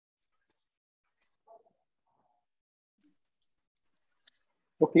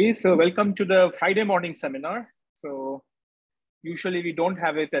Okay, so welcome to the Friday morning seminar. So usually we don't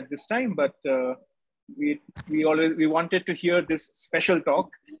have it at this time, but we wanted to hear this special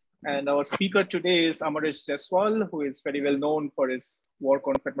talk. And our speaker today is Amaresh Jaiswal, who is very well known for his work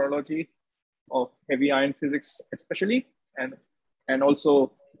on phenomenology of heavy ion physics, especially, and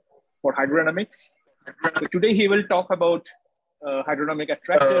also for hydrodynamics. So today he will talk about hydrodynamic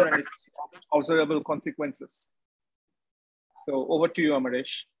attractor and its observable consequences. So over to you,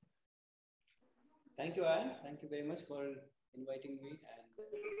 Amaresh. Thank you, Ayan. Thank you very much for inviting me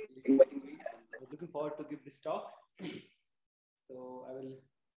and I was looking forward to give this talk. So I will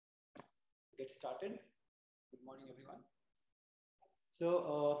get started. Good morning, everyone.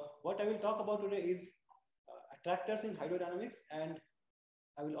 So what I will talk about today is attractors in hydrodynamics, and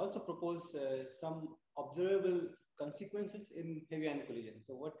I will also propose some observable consequences in heavy ion collision.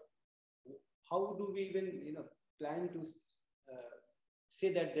 So how do we even plan to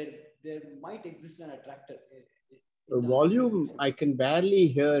say that there might exist an attractor? The volume, I can barely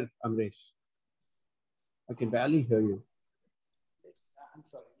hear, Amaresh. I can barely hear you. I'm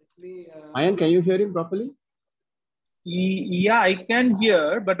sorry. Let me. Ayan, can you hear him properly? Yeah, I can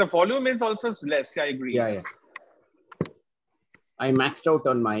hear, but the volume is also less. I agree. Yeah, yeah. I maxed out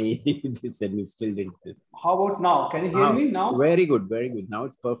on my this and it still didn't. How about now? Can you hear me now? Very good, very good. Now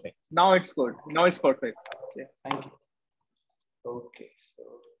it's perfect. Now it's good. Now it's perfect. Okay, thank you. Okay, so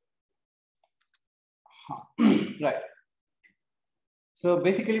right. So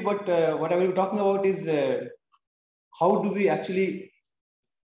basically, what I will be talking about is how do we actually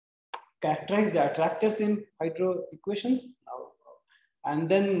characterize the attractors in hydro equations, and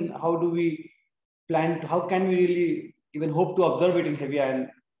then how do we plan? How can we really even hope to observe it in heavy ion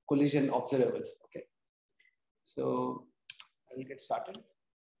collision observables? Okay, so I will get started.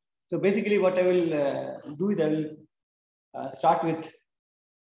 So basically, what I will do is I will start with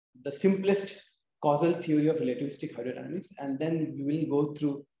the simplest causal theory of relativistic hydrodynamics, and then we will go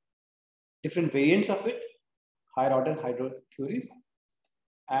through different variants of it, higher order hydro theories,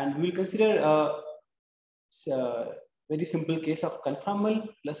 and we will consider a very simple case of conformal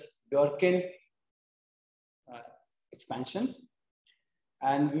plus Bjorken expansion.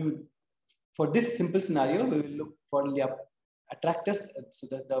 And we will, for this simple scenario, we will look for attractors, so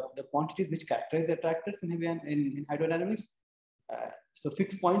the quantities which characterize the attractors in hydrodynamics. So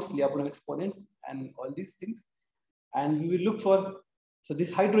fixed points, Lyapunov exponents, and all these things. And we will look for, so these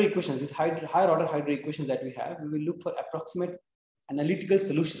hydro equations, these higher order hydro equations that we have, we will look for approximate analytical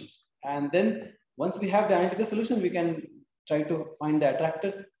solutions. And then once we have the analytical solutions, we can try to find the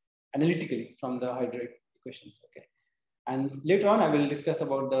attractors analytically from the hydro equations. Okay. And later on, I will discuss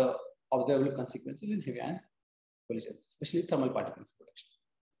about the observable consequences in heavy ion collisions, especially thermal particles protection.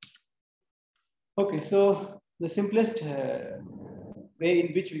 Okay, so the simplest way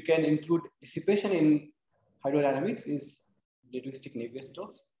in which we can include dissipation in hydrodynamics is relativistic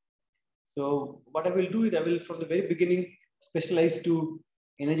Navier-Stokes. So what I will do is I will from the very beginning specialize to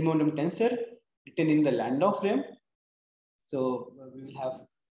energy momentum tensor written in the Landau frame. So we will have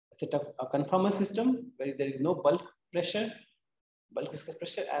a set of a conformal system where there is no bulk pressure, bulk viscous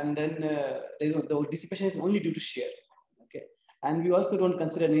pressure, and then the dissipation is only due to shear. Okay, and we also don't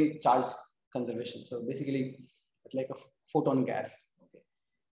consider any charge conservation. So basically, it's like a photon gas. Okay,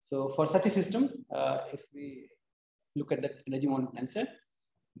 so for such a system, if we look at the energy momentum tensor,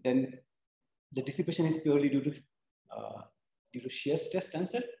 then the dissipation is purely due to shear stress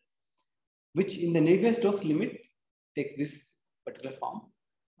tensor, which in the Navier-Stokes limit takes this particular form.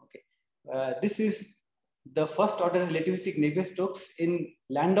 Okay, this is the first order relativistic Navier-Stokes in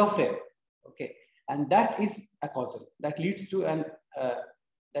Landau frame. Okay, and that is a causal that leads to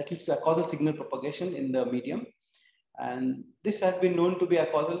a causal signal propagation in the medium, and this has been known to be a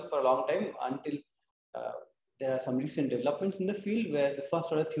causal for a long time until there are some recent developments in the field where the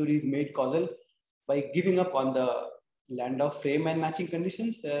first order theory is made causal by giving up on the Landau frame and matching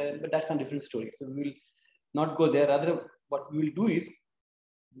conditions, but that's a different story. So we will not go there. Rather, what we will do is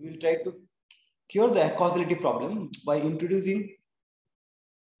we will try to cure the causality problem by introducing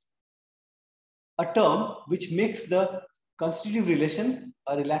a term which makes the constitutive relation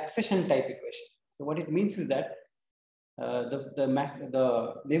a relaxation type equation. So what it means is that the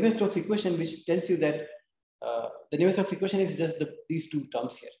Navier-Stokes equation, which tells you that the Navier-Stokes equation is just these two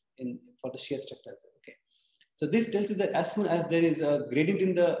terms here for the shear stress tensor. Okay, so this tells you that as soon as there is a gradient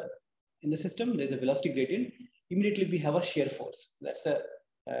in the system, there is a velocity gradient. Immediately we have a shear force. That's the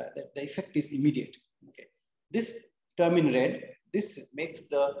effect is immediate. Okay, this term in red, this makes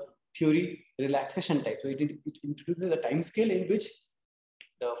the theory relaxation type. So it introduces a time scale in which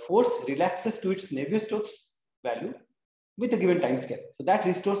the force relaxes to its Navier-Stokes value, with a given time scale. So that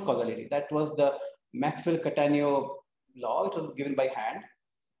restores causality. That was the Maxwell-Cattaneo law. It was given by hand.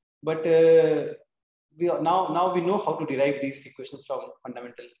 But now we know how to derive these equations from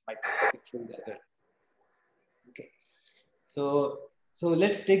fundamental microscopic theory. Okay. So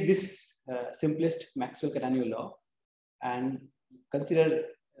let's take this simplest Maxwell-Cattaneo law and consider.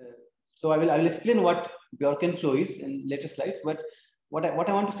 So I will explain what Bjorken flow is in later slides. But what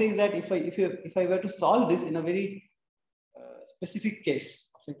I want to say is that if I were to solve this in a very specific case,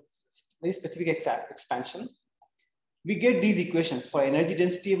 very specific expansion, we get these equations for energy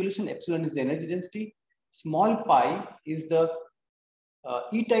density evolution. Epsilon is the energy density. Small pi is the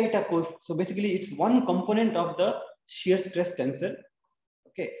eta coefficient. So basically, it's one component of the shear stress tensor.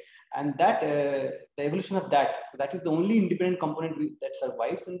 Okay, and that the evolution of that. So that is the only independent component that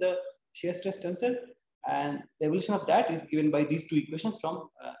survives in the shear stress tensor, and the evolution of that is given by these two equations from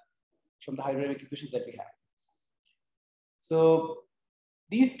the hydrodynamic equations that we have. So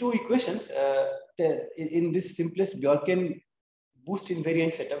these two equations in this simplest Bjorken boost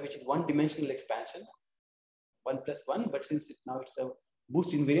invariant setup, which is one-dimensional expansion, 1 plus 1, but since now it's a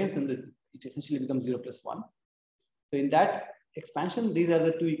boost invariant, and it essentially becomes 0 plus 1. So in that expansion, these are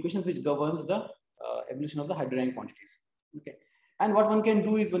the two equations which governs the evolution of the hydrodynamic quantities. Okay, and what one can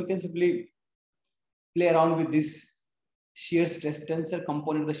do is one can simply play around with this shear stress tensor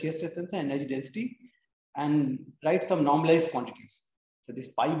component of the shear stress tensor and energy density, and write some normalized quantities. So this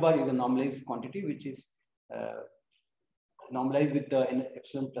pi bar is a normalized quantity which is normalized with the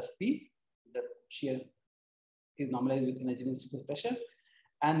epsilon plus p. The shear is normalized with energy density plus pressure.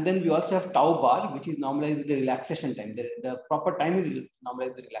 And then we also have tau bar, which is normalized with the relaxation time. The proper time is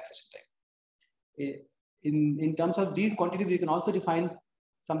normalized with the relaxation time. In terms of these quantities, we can also define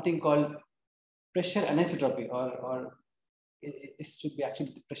something called pressure anisotropy, or it should be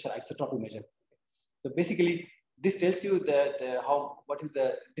actually the pressure isotropy measure. So basically, this tells you that what is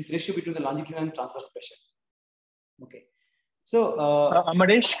this ratio between the longitudinal and transverse pressure. Okay. So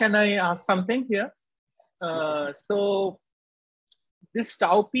Amaresh, can I ask something here? So this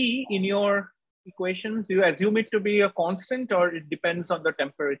tau p in your equations, you assume it to be a constant, or it depends on the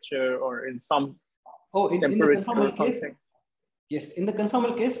temperature, or in some in the conformal case, yes, in the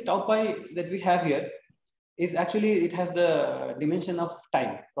conformal case, tau pi that we have here is actually, it has the dimension of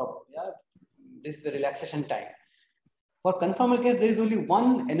time. Yeah, this is the relaxation time. For conformal case, there is only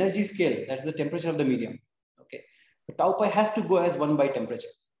one energy scale, that's the temperature of the medium. Okay, so tau pi has to go as 1 by temperature.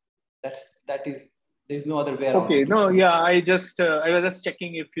 That is there is no other way around. Okay, no, yeah, I was just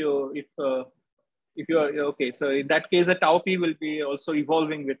checking if you are okay. So in that case, the tau p will be also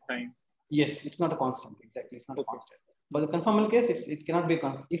evolving with time. Yes, it's not a constant. Exactly, it's not a constant. But the conformal case, it cannot be a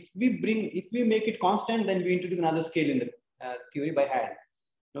constant. If we make it constant, then we introduce another scale in the theory by hand.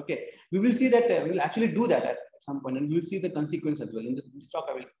 Okay, we will see that we will actually do that at some point, and we will see the consequence as well. In this talk,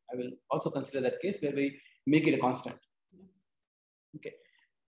 I will also consider that case where we make it a constant. Okay,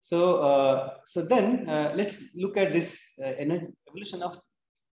 so then let's look at this evolution of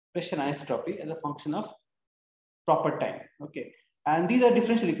pressure anisotropy as a function of proper time. Okay, and these are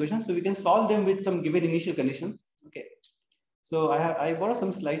differential equations, so we can solve them with some given initial conditions. Okay, so I borrowed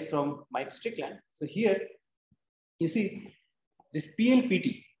some slides from Mike Strickland. So here you see this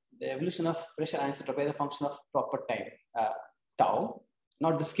PLPT, the evolution of pressure anisotropy as a function of proper time tau,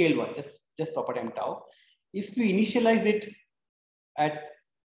 not the scale one, just proper time tau. If we initialize it at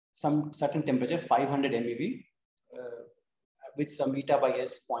some certain temperature, 500 MeV, with some eta by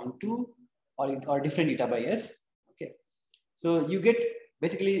s 0.2 or different eta by s. Okay, so you get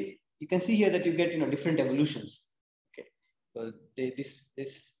basically, you can see here that you get different evolutions. Okay, so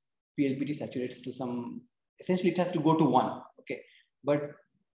this PLPT saturates to some, essentially it has to go to 1. Okay, but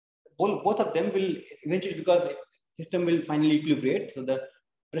both of them will eventually, because the system will finally equilibrate, so the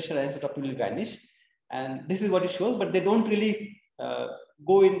pressure anisotropy will vanish, and this is what it shows. But they don't really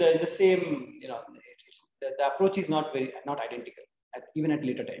go in the same, the approach is not identical even at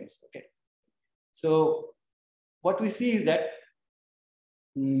later times. Okay, so what we see is that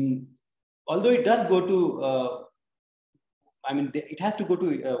although it does go to it has to go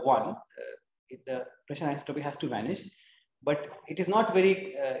to 1, the pressure anisotropy has to vanish, but it is not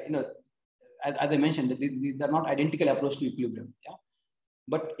very as I mentioned, these are not identical approach to equilibrium. Yeah,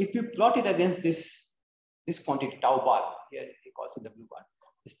 but if you plot it against this quantity tau bar, here he calls it W bar,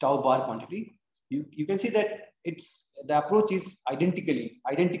 this tau bar quantity, you can see that the approach is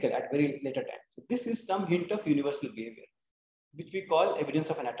identical at very later time. So this is some hint of universal behavior, which we call evidence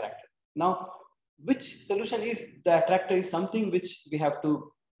of an attractor. Now, which solution is the attractor is something which we have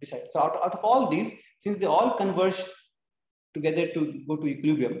to decide. So out of all these, since they all converge together to go to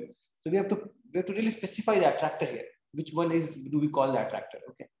equilibrium, so we have to really specify the attractor here. which one do we call the attractor?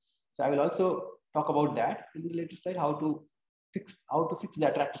 Okay. So I will also talk about that in the later slide, how to fix the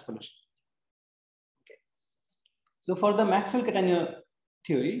attractor solution. Okay. So for the Maxwell-Catania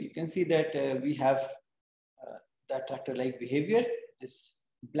theory, you can see that we have the attractor-like behavior. This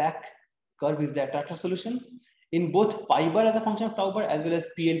black curve is the attractor solution in both pi bar as a function of tau bar as well as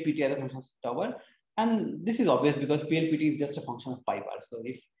PLPT as a function of tau bar. And this is obvious because PLPT is just a function of pi bar. So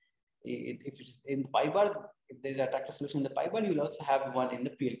if it is in pi bar, if there is an attractor solution in the pi bar, you will also have one in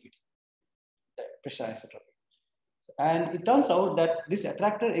the PLPT, the pressure isotropy. And it turns out that this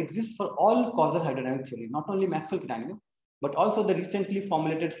attractor exists for all causal hydrodynamic theory, not only Maxwell-Catania, but also the recently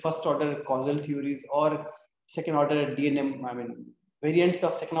formulated first order causal theories or second order DNM, variants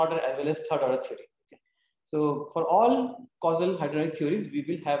of second order as well as third order theory. Okay. So for all causal hydrodynamic theories, we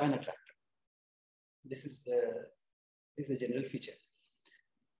will have an attractor. This is a general feature.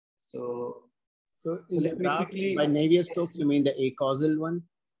 So in the graph, by Navier-Stokes, you mean the acausal one?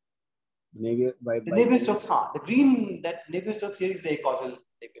 The Navier-Stokes, the green, that Navier-Stokes here is the acausal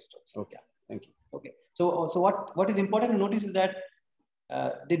Navier-Stokes. Okay, thank you. Okay, so what is important to notice is that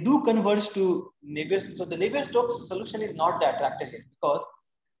they do converge to Navier. So the Navier-Stokes solution is not the attractor here, because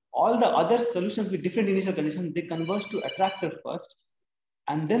all the other solutions with different initial conditions, they converge to attractor first,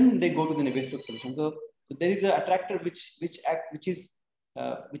 and then they go to the Navier-Stokes solution. So there is an attractor which is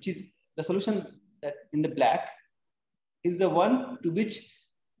the solution that in the black is the one to which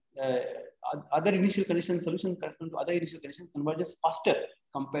other initial condition solution corresponding to other initial conditions converges faster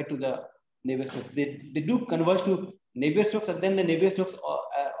compared to the Navier-Stokes. They do converge to Navier-Stokes, and then the Navier-Stokes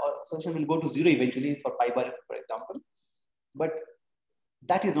solution will go to zero eventually for pi bar, for example. But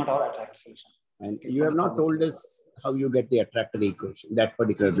that is not our attractor solution. And you have not told us how you get the attractor equation, that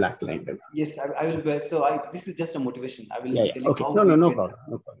particular black line. Yes, I will. So this is just a motivation. I will tell you. Okay. No problem.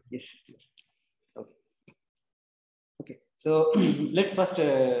 Yes. Okay. Okay. So let's first,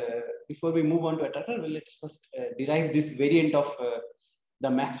 before we move on to attractor, let's first derive this variant of the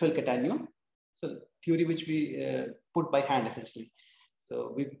Maxwell-Catania. So theory which we put by hand essentially.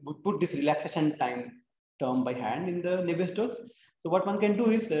 So we would put this relaxation time term by hand in the Navier-Stokes. So what one can do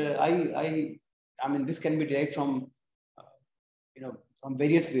is, this can be derived from, from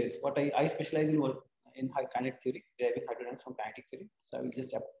various ways. What I specialize in kinetic theory, deriving hydrodynamics from kinetic theory. So I will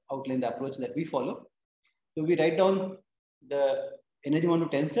just outline the approach that we follow. So we write down the energy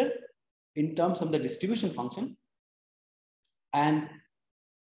moment tensor in terms of the distribution function, and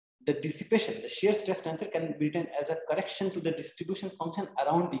the dissipation, the shear stress tensor, can be written as a correction to the distribution function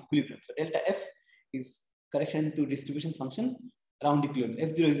around equilibrium. So delta F is correction to distribution function around equilibrium.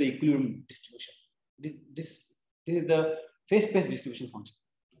 F0 is the equilibrium distribution. This is the phase space distribution function.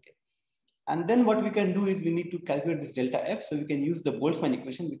 Okay. And then what we can do is we need to calculate this delta F. So we can use the Boltzmann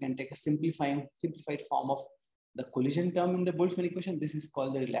equation. We can take a simplified form of the collision term in the Boltzmann equation. This is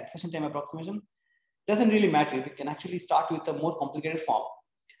called the relaxation time approximation. Doesn't really matter. We can actually start with a more complicated form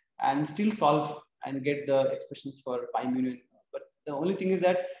and still solve and get the expressions for pi mu. But the only thing is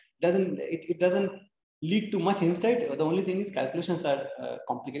that it doesn't lead to much insight. The only thing is calculations are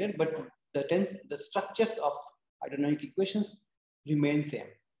complicated, but the structures of hydrodynamic equations remain same.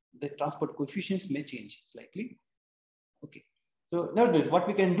 The transport coefficients may change slightly. Okay. So nevertheless, what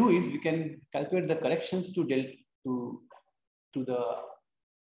we can do is we can calculate the corrections to the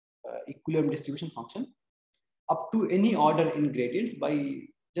equilibrium distribution function up to any order in gradients by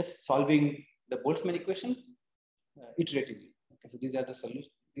just solving the Boltzmann equation iteratively. Okay, so these are the solutions.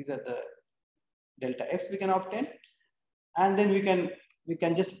 These are the delta X we can obtain, and then we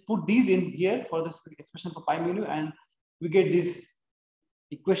can just put these in here for this expression for pi mu, and we get these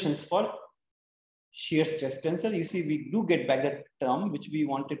equations for shear stress tensor. You see, we do get back that term which we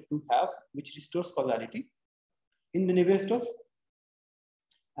wanted to have, which restores causality in the Navier-Stokes.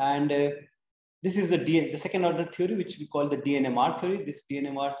 And this is the second order theory, which we call the DNMR theory. This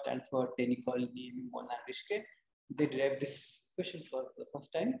DNMR stands for Technical Niemi, Molnar, Rischke. They derived this equation for the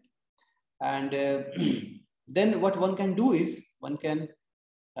first time. And then what one can do is one can,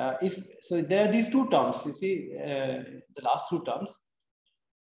 so there are these two terms, you see, the last two terms.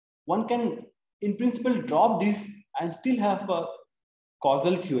 One can, in principle, drop these and still have a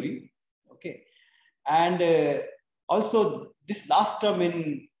causal theory, okay? And also this last term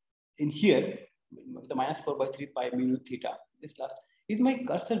in here, the minus 4/3 pi mu theta, this last, is my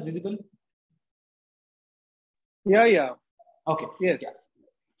cursor visible? Yeah. Okay. Yes. Yeah.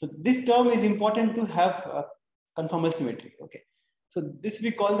 So this term is important to have conformal symmetry. Okay. So this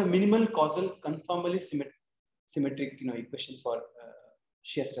we call the minimal causal conformally symmetric equation for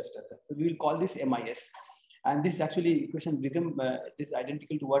shear stress tensor. So we will call this MIS. And this actually equation this is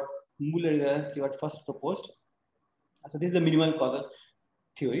identical to what Muller first proposed. So this is the minimal causal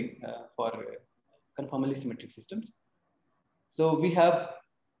theory for conformally symmetric systems. So we have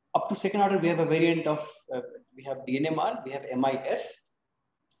up to second order, we have a variant of, we have DNMR, we have MIS.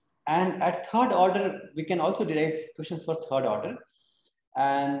 And at third order, we can also derive equations for third order.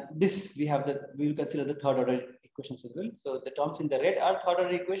 And this, we will consider the third order equations as well. So the terms in the red are third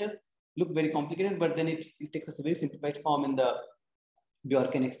order equations, look very complicated, but then it takes us a very simplified form in the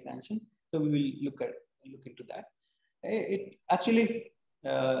Bjorken expansion. So we will look into that. It actually,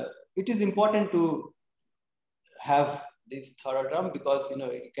 it is important to have this third order term because, you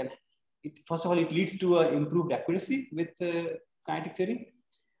know, first of all, it leads to improved accuracy with kinetic theory.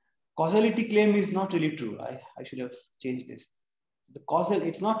 Causality claim is not really true. I should have changed this. So the causal,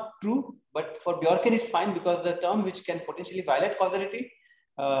 it's not true, but for Bjorken, it's fine because the term which can potentially violate causality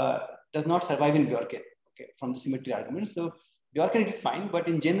does not survive in Bjorken, okay, from the symmetry argument. So Bjorken, it is fine, but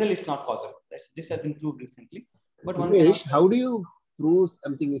in general, it's not causal. This has been proved recently. But how do you prove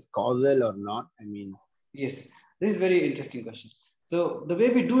something is causal or not? I mean, yes, this is a very interesting question. So the way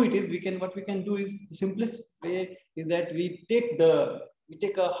we do it is what we can do is the simplest way is that we take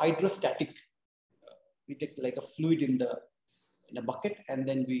a hydrostatic, we take like a fluid in a bucket, and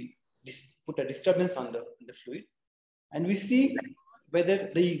then we put a disturbance on the fluid, and we see whether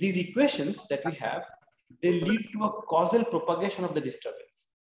these equations that we have, they lead to a causal propagation of the disturbance.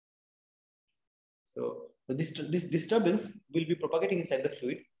 So this disturbance will be propagating inside the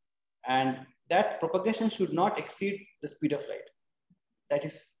fluid, and that propagation should not exceed the speed of light. That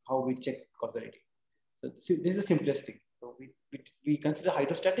is how we check causality. So this is the simplest thing. So we consider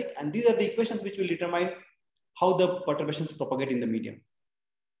hydrostatic, and these are the equations which will determine how the perturbations propagate in the medium.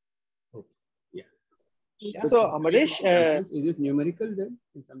 Okay. Yeah. Yeah. So Amaresh, is it numerical then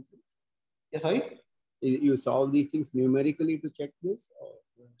in some sense? Yeah, sorry? You solve these things numerically to check this? Or?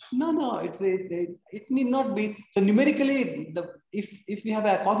 No, it need not be. So numerically, if we have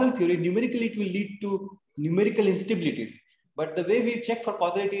a causal theory, numerically it will lead to numerical instabilities. But the way we check for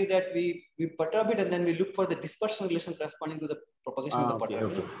causality is that we perturb it and then we look for the dispersion relation corresponding to the propagation of the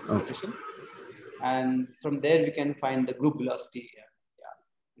perturbation. Okay. And from there we can find the group velocity.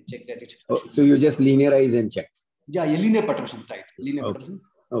 We check that it. Oh, so you just linearize and check. Yeah, linear perturbation, right? Linear perturbation.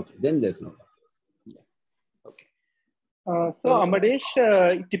 Okay, then there's no problem. So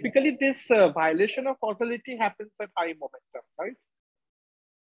Amaresh, typically this violation of causality happens at high momentum, right?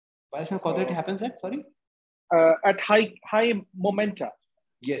 Violation of causality happens at, sorry? At high momenta.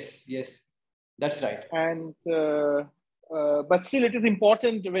 Yes, that's right. And but still, it is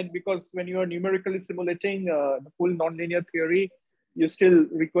important because when you are numerically simulating the full nonlinear theory, you still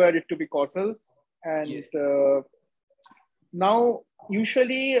require it to be causal. And yes. Now,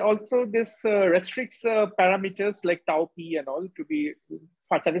 usually also this restricts parameters like tau p and all to be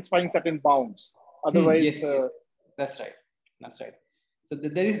satisfying certain bounds. Otherwise, yes, that's right. So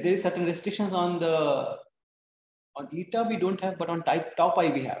there is certain restrictions on eta we don't have, but on tau pi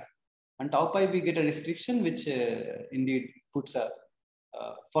we have. On tau pi we get a restriction which indeed puts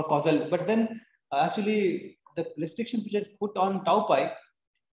for causal. But then actually the restriction which is put on tau pi,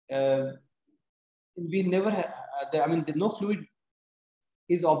 we never have. No fluid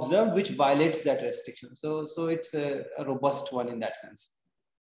is observed which violates that restriction. So it's a robust one in that sense.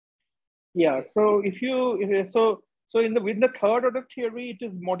 Yeah. So within the third order theory, it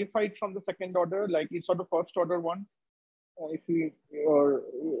is modified from the second order, like it's sort of first order one.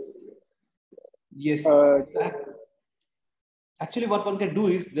 Yes. Actually, what one can do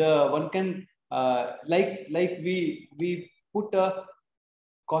is we put a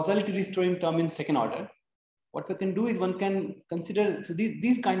causality restoring term in second order. What we can do is one can consider, so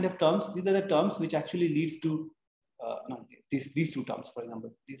these kind of terms, these are the terms which actually leads to, these two terms, for example,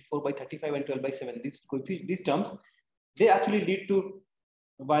 these 4/35 and 12/7, these terms, they actually lead to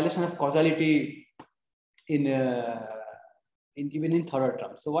violation of causality even in third order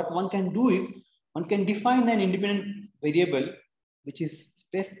terms. So what one can do is, one can define an independent variable, which is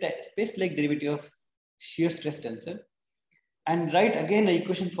space-like derivative of shear stress tensor, and write again an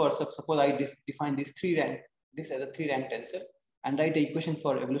equation for, suppose I define this as a 3-rank tensor, and write an equation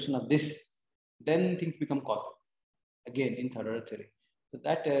for evolution of this, then things become causal, again in third order theory. So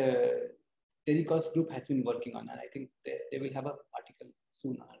that Terry's group has been working on, and I think they will have an article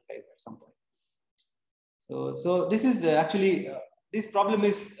soon archived at some point. So this is actually, this problem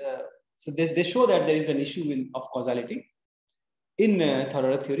is, so they show that there is an issue of causality in third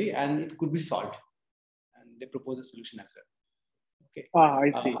order theory, and it could be solved, and they propose a solution as well. Okay. I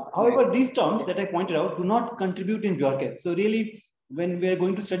see. However, these terms that I pointed out do not contribute in Bjorken. So really, when we are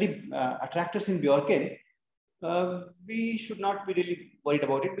going to study attractors in Bjorken, we should not be really worried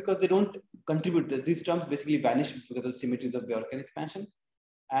about it because they don't contribute. These terms basically vanish because of the symmetries of Bjorken expansion.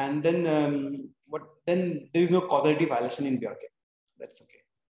 And then then there is no causality violation in Bjorken. That's okay.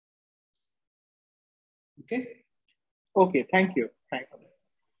 Okay. Okay, thank you. Thank you.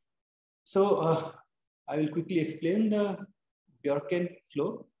 So I will quickly explain the Bjorken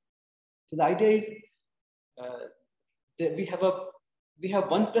flow. So the idea is that we have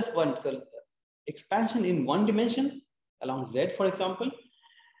 1 plus 1. So expansion in one dimension along Z, for example,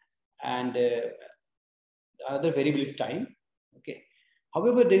 and the other variable is time. Okay.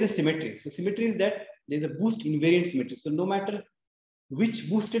 However, there is a symmetry. So symmetry is that there is a boost invariant symmetry. So no matter which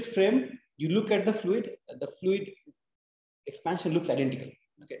boosted frame you look at the fluid expansion looks identical.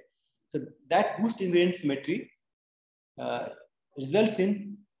 Okay. So that boost invariant symmetry results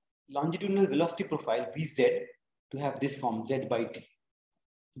in longitudinal velocity profile Vz to have this form Z by T.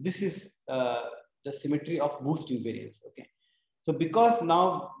 This is the symmetry of boost invariance. Okay. So because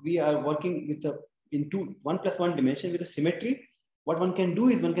now we are working with in 1 plus 1 dimension with a symmetry, what one can do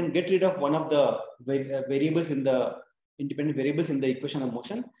is one can get rid of one of the variables in the independent variables in the equation of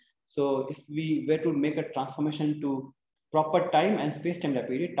motion. So if we were to make a transformation to proper time and space-time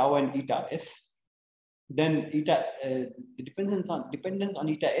rapidity, tau and eta s, then eta the dependence on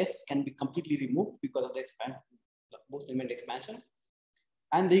eta s can be completely removed because of the boost element expansion,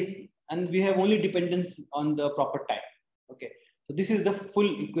 and we have only dependence on the proper time. Okay, so this is the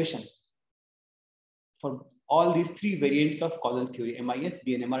full equation for all these 3 variants of causal theory: MIS,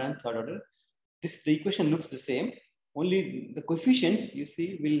 DNMR, and third order. The equation looks the same. Only the coefficients you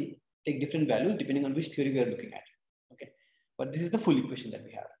see will take different values depending on which theory we are looking at. Okay, but this is the full equation that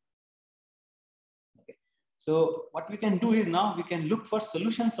we have. Okay, so what we can do is now we can look for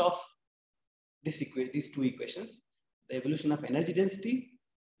solutions of these 2 equations: the evolution of energy density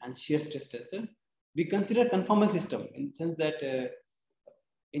and shear stress tensor. We consider conformal system in the sense that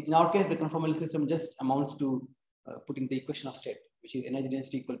in our case, the conformal system just amounts to putting the equation of state, which is energy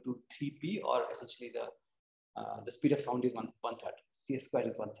density equal to 3p, or essentially the speed of sound is 1/3, c square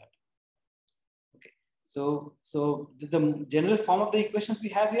is 1/3. Okay, so the general form of the equations we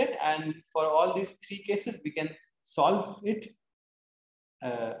have here, and for all these 3 cases, we can solve it.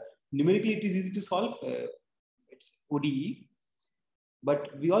 Numerically, it is easy to solve. It's ODE. But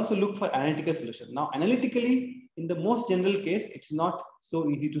we also look for analytical solution. Now, analytically, in the most general case, it's not so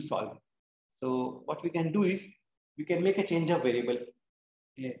easy to solve. So what we can do is we can make a change of variable,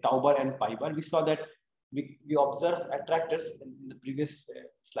 tau bar and pi bar. We saw that we observe attractors in the previous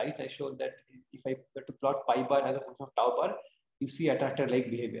slides. I showed that if I were to plot pi bar as a function of tau bar, you see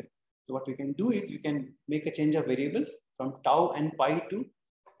attractor-like behavior. So what we can do is we can make a change of variables from tau and pi to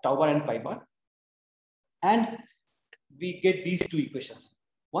tau bar and pi bar, and we get these 2 equations.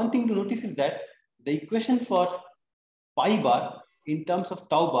 One thing to notice is that the equation for pi bar in terms of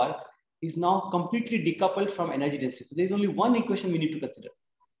tau bar is now completely decoupled from energy density. So there is only one equation we need to consider.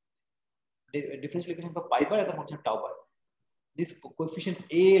 The differential equation for pi bar as a function of tau bar. These coefficients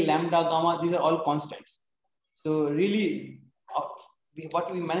A, lambda, gamma, these are all constants. So really,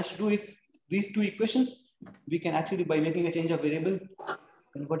 what we managed to do is these 2 equations, we can actually, by making a change of variable,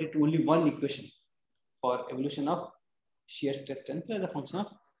 convert it to only one equation for evolution of shear stress tensor as a function of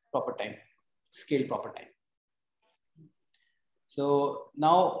proper time, scale proper time. So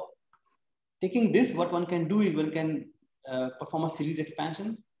now, taking this, what one can do is one can perform a series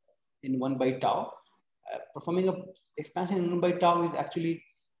expansion in 1 by tau. Performing a expansion in 1 by tau is actually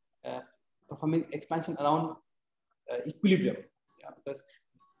performing expansion around equilibrium, because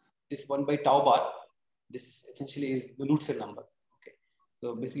this 1 by tau bar, this essentially is the Lutzel number. Okay,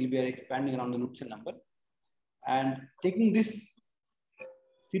 so basically we are expanding around the Lutzel number, and taking this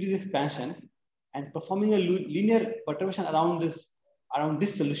series expansion and performing a linear perturbation around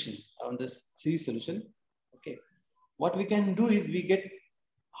this solution, around this series solution. Okay, what we can do is we get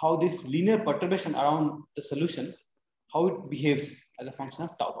how this linear perturbation around the solution, how it behaves as a function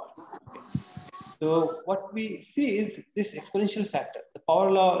of tau bar. Okay. So what we see is this exponential factor. The power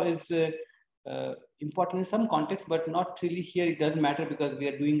law is important in some context, but not really here. It doesn't matter because we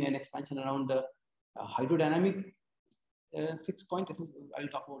are doing an expansion around the hydrodynamic fixed point. I'll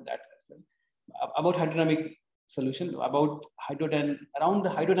talk about that as well. About hydrodynamic solution, about around the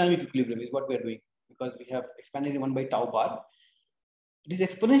hydrodynamic equilibrium is what we are doing, because we have expanded in 1 by tau bar. This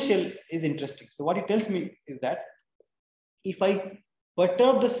exponential is interesting. So what it tells me is that if I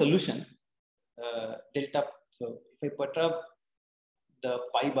perturb the solution delta, so if I perturb the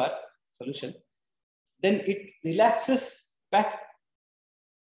pi bar solution, then it relaxes back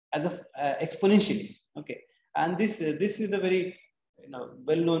as a exponentially. Okay, and this is a very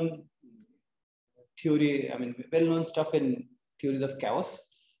well-known theory. I mean, well-known stuff in theories of chaos,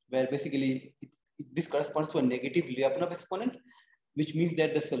 where basically this corresponds to a negative Lyapunov exponent, which means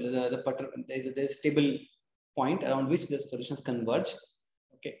that the stable point around which the solutions converge.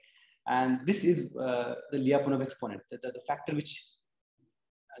 Okay, and this is the Lyapunov exponent, the factor which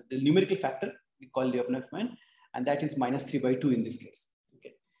the numerical factor we call Lyapunov exponent, and that is -3/2 in this case.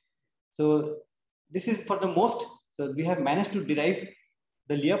 Okay, so this is for the most. So we have managed to derive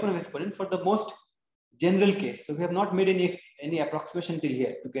the Lyapunov exponent for the most general case. So we have not made any approximation till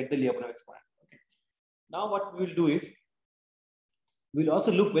here to get the Lyapunov exponent. Okay. Now what we will do is we'll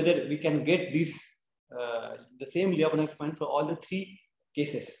also look whether we can get this the same Lyapunov exponent for all the three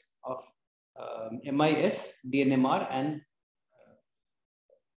cases of MIS, DNMR, and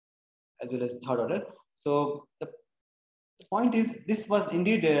as well as third order. So the point is, this was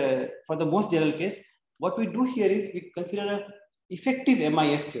indeed for the most general case. What we do here is we consider an effective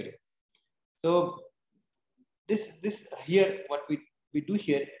MIS theory. So this here, what we do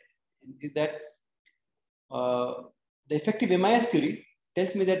here is that the effective MIS theory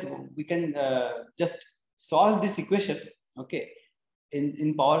tells me that we can just solve this equation, okay,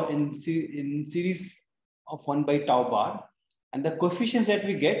 in series of 1 by tau bar, and the coefficients that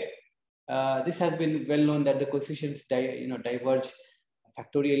we get. This has been well known that the coefficients diverge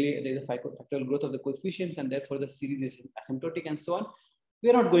factorially. There is a factorial growth of the coefficients, and therefore the series is asymptotic and so on. We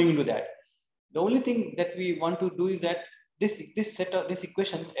are not going into that. The only thing that we want to do is that this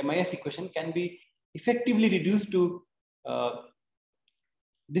equation, MIS equation, can be effectively reduced to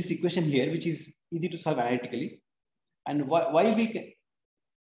this equation here, which is easy to solve analytically. And why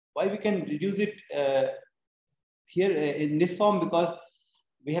we can reduce it here in this form, because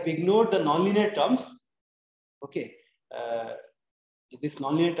we have ignored the nonlinear terms. Okay, this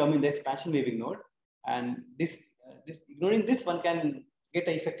nonlinear term in the expansion we have ignored, and ignoring this, one can get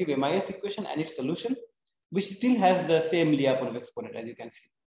an effective MIS equation and its solution, which still has the same Lyapunov exponent, as you can see,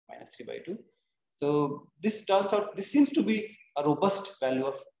 -3/2. So this turns out, this seems to be a robust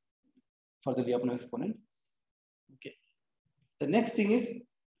value for the Lyapunov exponent. Okay. The next thing is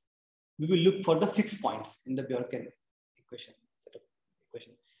we will look for the fixed points in the Bjorken equation.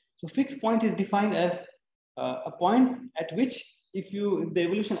 So fixed point is defined as a point at which if the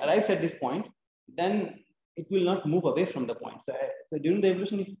evolution arrives at this point, then it will not move away from the point. So during the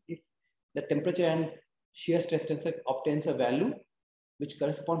evolution, if the temperature and shear stress tensor obtains a value which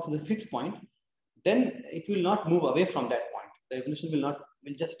corresponds to the fixed point, then it will not move away from that point. The evolution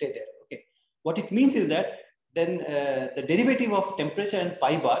will just stay there. Okay. What it means is that then the derivative of temperature and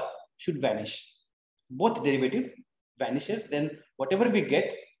pi bar should vanish. Both derivative vanishes, then whatever we get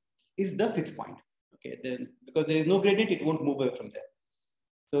is the fixed point. Okay, then because there is no gradient, it won't move away from there.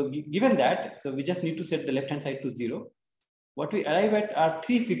 So given that, so we just need to set the left-hand side to 0. What we arrive at are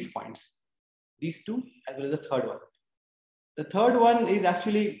 3 fixed points. These two, as well as the third one. The third one is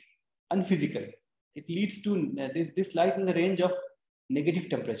actually unphysical. It leads to this lies in the range of negative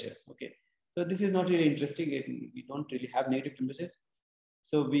temperature. Okay, so this is not really interesting. We don't really have negative temperatures.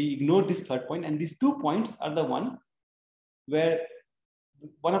 So we ignore this third point, and these 2 points are the one where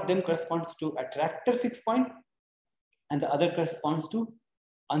one of them corresponds to attractor fixed point and the other corresponds to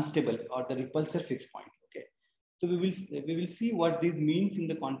unstable or the repulsor fixed point. Okay, so we will see what this means in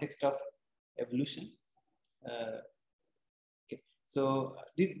the context of evolution. Okay, so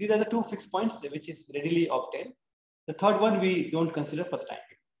these are the 2 fixed points which is readily obtained. The third one we don't consider for the time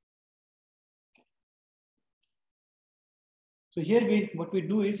being. So here what we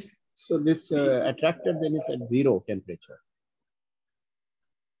do is, so this attractor then is at 0 temperature.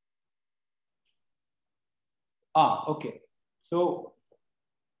 Okay. So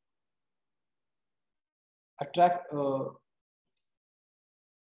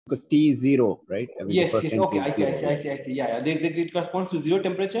because T is 0, right? I mean, yes. Okay, I see. Yeah. It corresponds to 0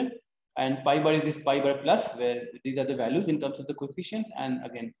 temperature, and pi bar is this pi bar plus, where these are the values in terms of the coefficients, and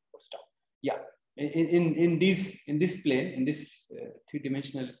again stuff. Yeah. In this plane, in this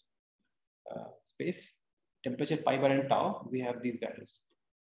 3-dimensional space, temperature, pi bar, and tau, we have these values.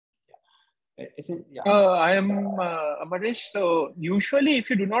 I am Amaresh. So usually, if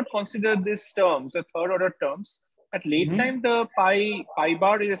you do not consider these terms, the third order terms, at late time the pi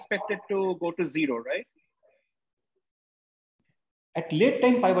bar is expected to go to 0, right? At late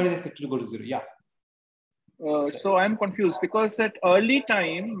time, pi bar is expected to go to 0. Yeah. So I'm confused because at early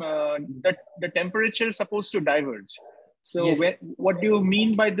time, the temperature is supposed to diverge. So yes. What do you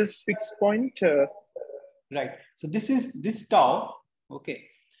mean by this fixed point? Right. So this tau. Okay.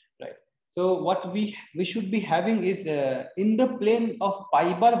 Right. So what we should be having is in the plane of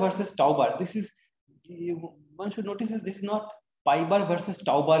pi bar versus tau bar. This is, one should notice this is not pi bar versus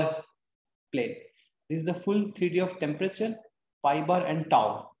tau bar plane. This is the full 3D of temperature pi bar and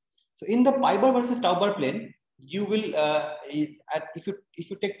tau. So in the pi bar versus tau bar plane, you will if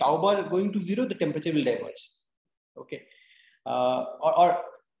you take tau bar going to 0, the temperature will diverge. Okay,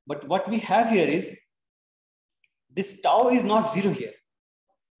 but what we have here is this tau is not 0 here.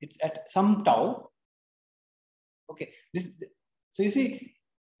 It's at some tau. Okay, so you see,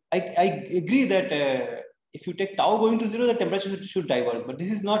 I agree that if you take tau going to 0, the temperature should diverge, but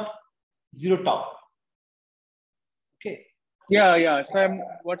this is not 0 tau. Okay. Yeah. So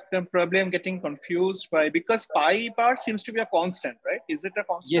probably I'm getting confused by, because pi bar seems to be a constant, right? Is it a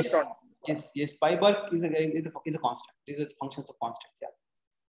constant Yes. or not? Yes. Pi bar is a constant. These are functions of constants. Yeah.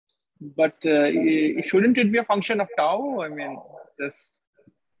 But shouldn't it be a function of tau? I mean,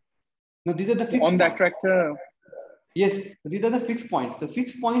 no, these are the fixed on the points. attractor. Yes, these are the fixed points. The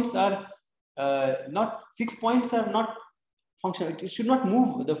fixed points are not functional. It should not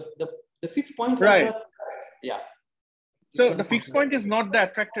move. The fixed points Right. are the So the fixed point is not the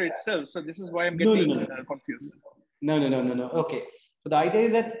attractor itself. So this is why I'm getting confused. No. Okay. So the idea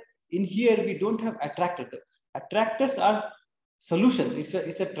is that in here we don't have attractor. The attractors are solutions.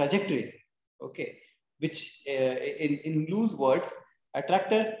 It's a trajectory. Okay. Which in loose words,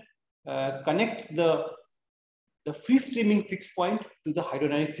 attractor connects the free streaming fixed point to the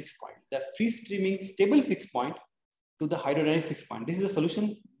hydrodynamic fixed point. The free streaming stable fixed point to the hydrodynamic fixed point. This is a solution.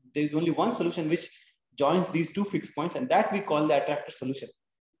 There is only one solution which joins these two fixed points, and that we call the attractor solution.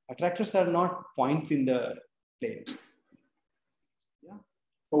 Attractors are not points in the plane. Yeah.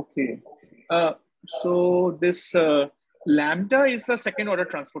 Okay. So this lambda is a second order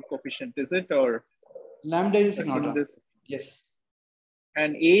transport coefficient, is it? Or lambda is second order. Yes.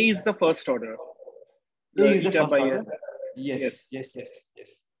 And A is the first order. A is the first order. Yes.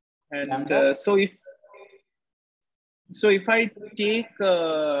 And so if I take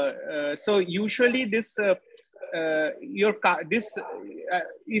so usually this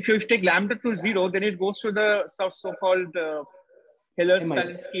if you take lambda to 0, then it goes to the so-called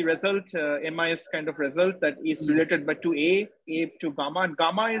Heller-Skalinsky result, MIS kind of result that is related but to A to gamma, and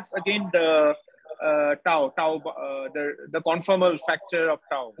gamma is again the tau, the conformal factor of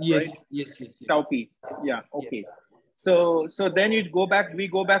tau, right? Yes. Tau p. Yeah. Okay. Yes. So then we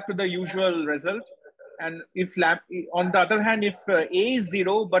go back to the usual result. And if on the other hand, if A is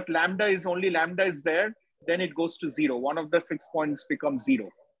 0, but lambda is there, then it goes to 0. One of the fixed points becomes 0.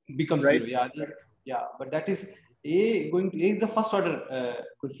 Becomes right? 0, yeah. But that is A is the first order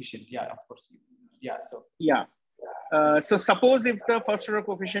coefficient. Yeah, of course. Yeah. So. Yeah. So suppose if the first order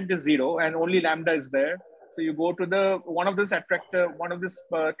coefficient is 0 and only lambda is there, so you go to one of this attractor, one of this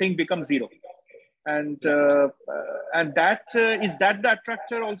thing becomes 0. And that is that the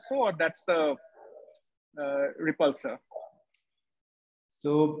attractor also, or that's the repulsor?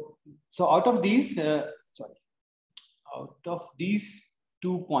 So out of these,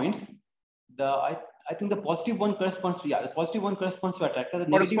 two points, I think the positive one corresponds to the positive one corresponds to attractor. The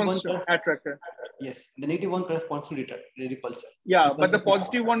negative one attractor. Yes, the negative one corresponds to repulsor. Yeah, but the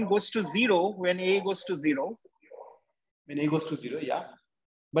positive one goes to 0 when A goes to 0. When A goes to 0, yeah.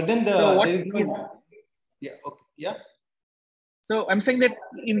 But then yeah. So I'm saying that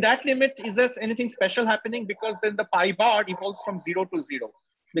in that limit, is there anything special happening? Because then the pi bar evolves from 0 to 0,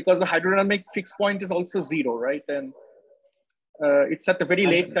 because the hydrodynamic fixed point is also 0, right? And it's at a very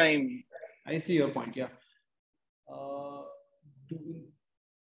late time. I see your point. Yeah.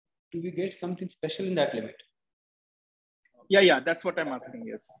 Do we get something special in that limit? Yeah. That's what I'm asking.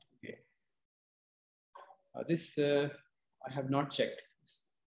 Yes. Okay. This I have not checked.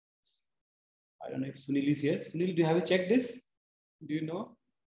 I don't know if Sunil is here. Sunil, do you have you checked this? Do you know?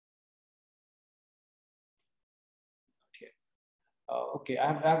 Okay,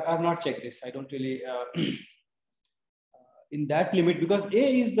 I have not checked this. I don't really in that limit, because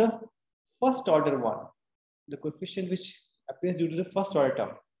A is the first order one, the coefficient which appears due to the first order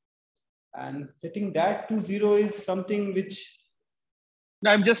term, and setting that to 0 is something which.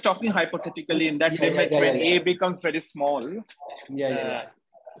 No, I'm just talking hypothetically in that limit when A becomes very small. Yeah.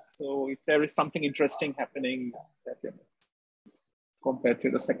 So if there is something interesting happening that compared to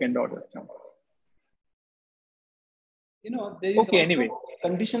the second order term. There is also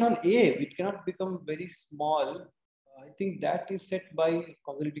condition on A. It cannot become very small. I think that is set by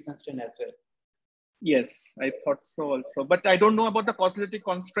causality constraint as well. Yes, I thought so also. But I don't know about the causality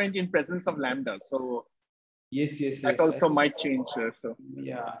constraint in presence of lambda. So yes. That also might change. So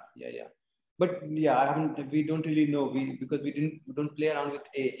yeah. But yeah, we don't really know because we don't play around with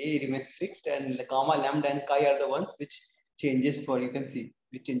A. A remains fixed, and gamma, lambda, and chi are the ones which changes for, you can see,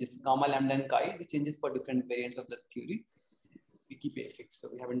 which changes gamma, lambda, and chi. It changes for different variants of the theory. We keep A fixed, so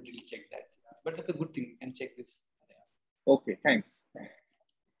we haven't really checked that. But that's a good thing. You can check this. Okay, thanks.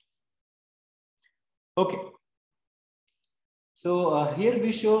 Okay. So here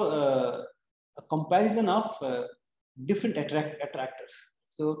we show a comparison of different attractors.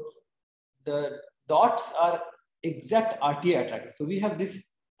 So the dots are exact RTA attractors. So we have this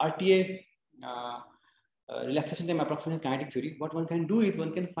RTA relaxation time approximation kinetic theory. What one can do is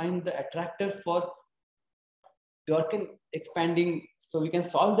one can find the attractor for Bjorken expanding. So we can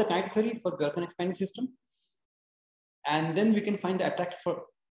solve the kinetic theory for Bjorken expanding system, and then we can find the attractor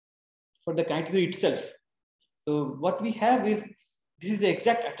for the kinetic theory itself. So what we have is, this is the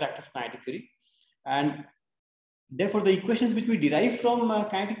exact attractor of kinetic theory, and therefore the equations which we derive from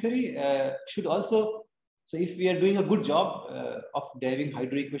kinetic theory should also, so if we are doing a good job of deriving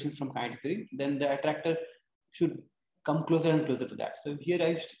hydro equations from kinetic theory, then the attractor should come closer and closer to that. So here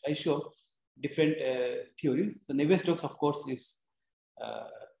I show different theories. So Navier-Stokes, of course,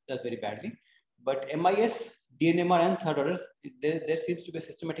 does very badly, but MIS, DNMR, and third order, there seems to be a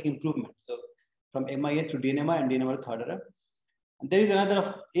systematic improvement. So from MIS to DNMR and DNMR to third order. And there is another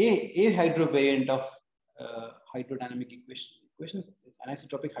of a hydro variant of hydrodynamic equations,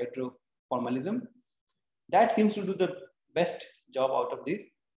 anisotropic hydroformalism. That seems to do the best job out of this.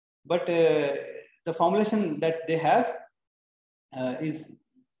 But the formulation that they have is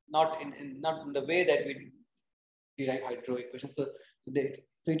not in the way that we derive hydro equations. So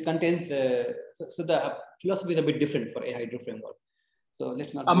it contains, so the philosophy is a bit different for a hydro framework. So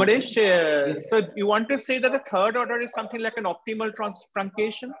let's not. Amaresh, yes. So you want to say that the third order is something like an optimal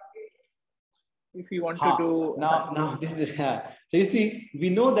truncation? If you want to do now this is so you see, we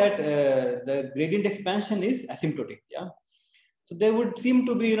know that the gradient expansion is asymptotic. Yeah. So there would seem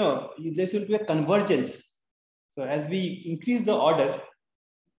to be, there should be a convergence. So as we increase the order,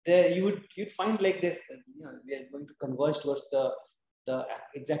 there you'd find like this, we are going to converge towards the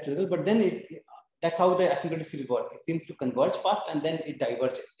exact result. But then that's how the asymptotic series work. It seems to converge fast and then it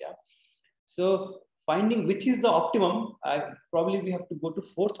diverges. Yeah. So finding which is the optimum, probably we have to go to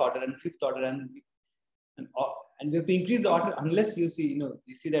fourth order and fifth order, and we have to increase the order unless you see,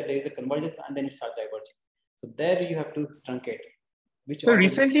 you see that there is a convergence and then it starts diverging. So there you have to truncate. So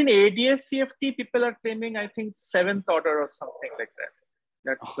recently in ADS-CFT, people are claiming, I think, seventh order or something like that.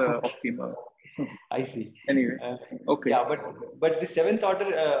 That's optimal. I see. Anyway, okay. Yeah, but the seventh order,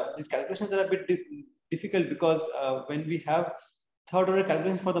 these calculations are a bit difficult, because when we have third order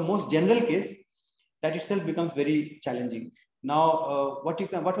calculations for the most general case, that itself becomes very challenging. Now, what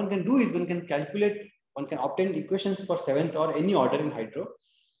one can do is one can obtain equations for seventh or any order in hydro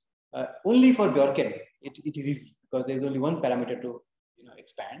only for Bjorken. It is easy because there is only one parameter to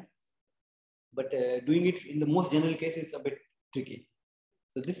expand. But doing it in the most general case is a bit tricky.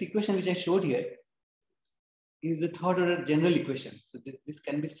 So this equation which I showed here is the third order general equation. So this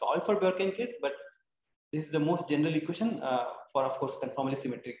can be solved for Bjorken case, but this is the most general equation for, of course, conformally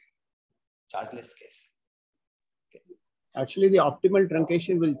symmetric chargeless case. Okay. Actually, the optimal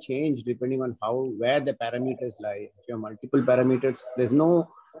truncation will change depending on where the parameters lie. If you have multiple parameters, there's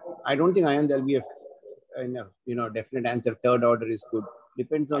no, I don't think, Ayan, there'll be a definite answer. Third order is good.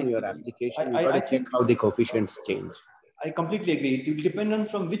 Depends on your application. You got to check how the coefficients change. I completely agree. It will depend on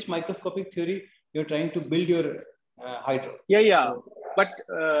from which microscopic theory you're trying to build your hydro. Yeah. But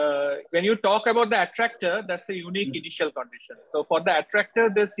when you talk about the attractor, that's a unique initial condition. So for the attractor,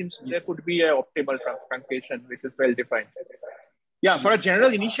 there could be an optimal truncation, which is well defined. Yeah, for a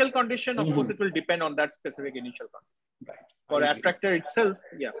general initial condition, of course, it will depend on that specific initial condition. Right. For attractor itself,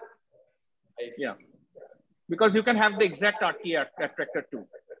 yeah. Because you can have the exact RTA attractor too,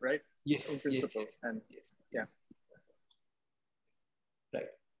 right? Yes. And yeah. Right.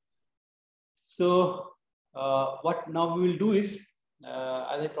 So what now we will do is,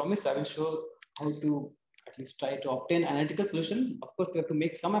 as I promised, I will show how to at least try to obtain analytical solution. Of course, we have to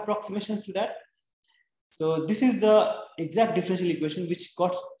make some approximations to that. So this is the exact differential equation which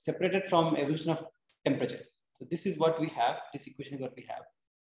got separated from evolution of temperature. So this is what we have. This equation is what we have.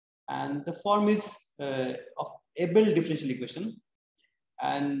 And the form is of Abel differential equation.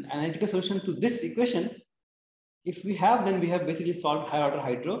 And analytical solution to this equation, if we have, then we have basically solved higher order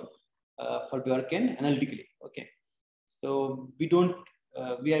hydro for Bjorken analytically. Okay. So we don't,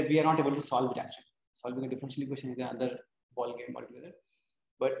 we are not able to solve it actually. Solving a differential equation is another ball game altogether.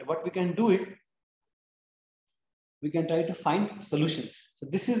 But what we can do is, we can try to find solutions. So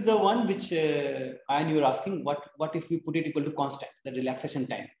this is the one which Ayan, you were asking, what if we put it equal to constant, the relaxation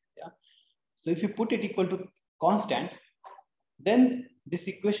time. Yeah. So if you put it equal to constant, then this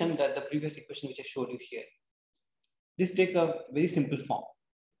equation, that the previous equation which I showed you here, this take a very simple form.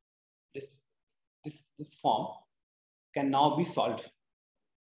 This form can now be solved.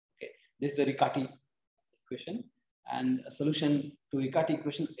 Okay. This is the Riccati equation, and a solution to Riccati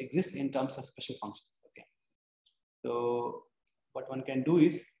equation exists in terms of special functions. Okay. So what one can do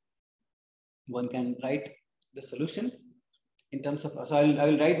is one can write the solution in terms of, so I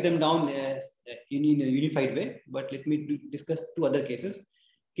will write them down in a unified way, but let me discuss two other cases.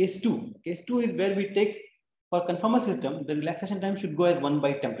 Case 2. Case 2 is where we take, for conformal system, the relaxation time should go as 1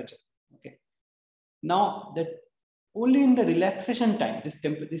 by temperature. Okay. Now that only in the relaxation time,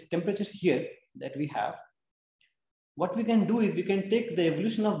 this temperature here that we have, what we can do is we can take the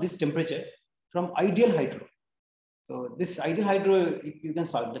evolution of this temperature from ideal hydro. So this ideal hydro, you can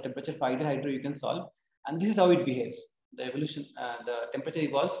solve the temperature for ideal hydro, you can solve, and this is how it behaves. The evolution, the temperature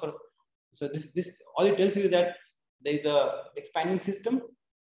evolves for. So this all it tells you is that there is a expanding system.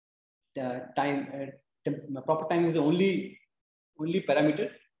 The time, proper time is the only parameter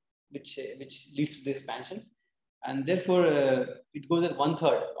which leads to the expansion, and therefore it goes as 1/3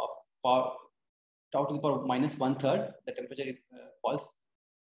 of power, tau to the power minus 1/3. The temperature falls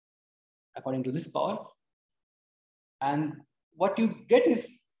according to this power, and what you get is,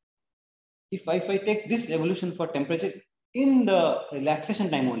 if I take this evolution for temperature in the relaxation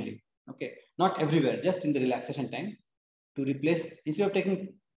time only, okay, not everywhere, just in the relaxation time, to replace, instead of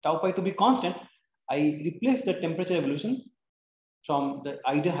taking tau pi to be constant, I replace the temperature evolution from the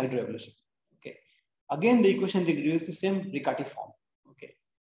ideal hydro evolution. Okay, again the equation reduces the same Riccati form. Okay,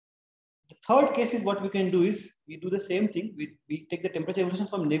 the third case is what we can do is we do the same thing. We take the temperature evolution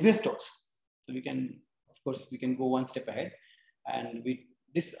from Navier-Stokes. So we can, of course, we can go one step ahead, and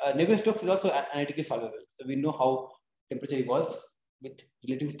this Navier-Stokes is also analytically solvable. So we know how temperature evolves with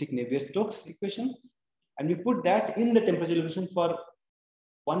relativistic Navier-Stokes equation, and we put that in the temperature evolution for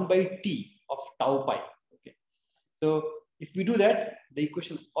 1 by T of tau pi. Okay, so if we do that, the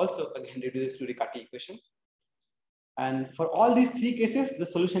equation also again reduces to Riccati equation. And for all these three cases, the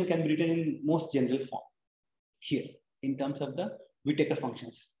solution can be written in most general form here in terms of the Whittaker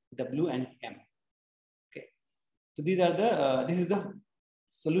functions W and M. Okay, so these are the this is the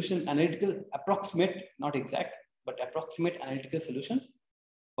solution analytical approximate, not exact, but approximate analytical solutions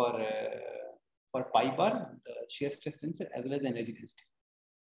for pi bar, the shear stress tensor, as well as the energy density.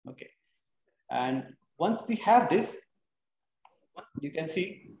 Okay, and once we have this, you can see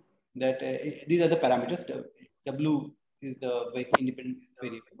that these are the parameters. W is the independent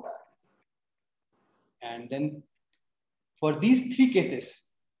variable, and then for these three cases,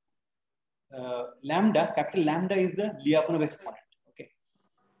 lambda, capital lambda, is the Lyapunov exponent. Okay,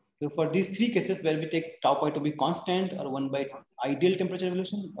 so for these three cases where we take tau pi to be constant, or 1 by ideal temperature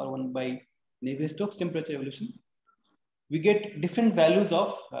evolution, or 1 by Navier-Stokes temperature evolution, we get different values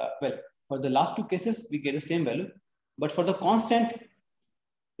of, well, for the last two cases, we get the same value, but for the constant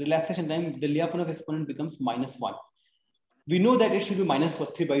relaxation time, the Lyapunov exponent becomes -1. We know that it should be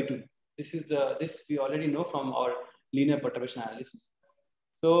 -3/2. This we already know from our linear perturbation analysis.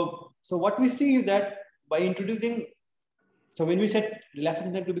 So what we see is that by introducing, so when we set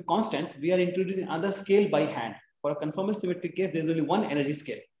relaxation time to be constant, we are introducing another scale by hand. For a conformal symmetric case, there's only one energy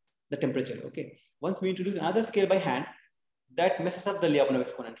scale, the temperature. Okay, once we introduce another scale by hand, that messes up the Lyapunov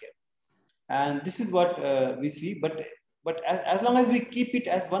exponent here, and this is what we see. But as long as we keep it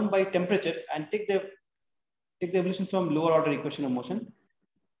as 1 by temperature and take the evolution from lower order equation of motion,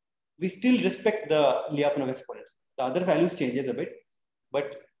 we still respect the Lyapunov exponents. The other values changes a bit, but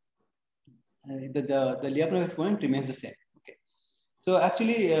the Lyapunov exponent remains the same. Okay, so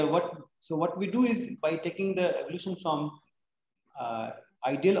actually what we do is, by taking the evolution from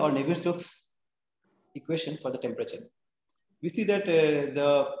ideal or Navier-Stokes equation for the temperature, we see that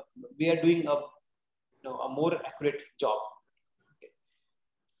we are doing a more accurate job. Okay.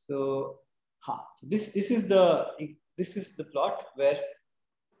 So this is the plot where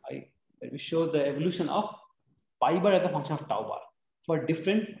we show the evolution of pi bar as a function of tau bar for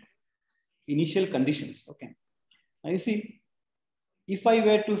different initial conditions. Okay. Now you see, if I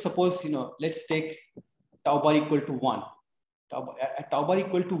were to suppose, let's take tau bar equal to 1. At tau bar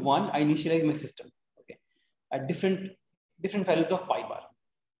equal to 1, I initialize my system. Okay. At different values of pi bar.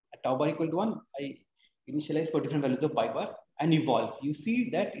 At tau bar equal to 1, I initialize for different values of pi bar and evolve. You see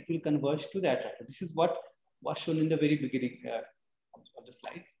that it will converge to the attractor. This is what was shown in the very beginning of the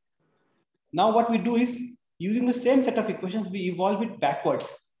slides. Now what we do is, using the same set of equations, we evolve it backwards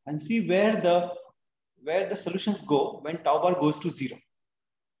and see where the solutions go when tau bar goes to 0.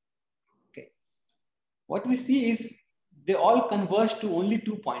 Okay. What we see is they all converge to only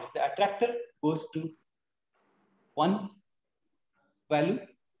 2 points. The attractor goes to 1 value.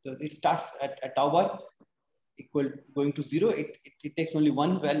 So it starts at tau bar going to 0. It takes only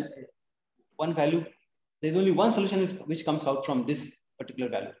one value. There's only one solution which comes out from this particular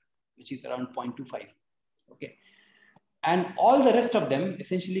value, which is around 0.25. Okay. and all the rest of them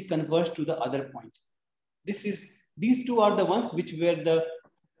essentially converge to the other point. These two are the ones which were the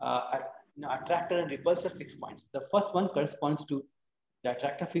attractor and repulsor fixed points. The first one corresponds to the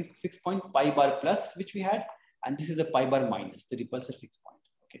attractor fixed point pi bar plus, which we had, and this is the pi bar minus, the repulsor fixed point.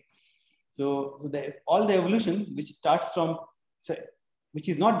 Okay, so all the evolution which starts from, which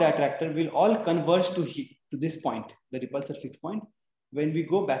is not the attractor, will all converge to this point, the repulsor fixed point, when we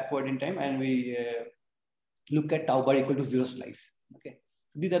go backward in time and we look at tau bar equal to 0 slice. Okay,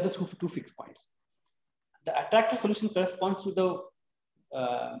 so these are the two fixed points. The attractor solution corresponds to the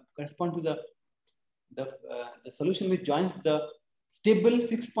solution which joins the stable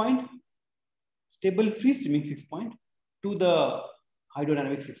fixed point, stable free streaming fixed point, to the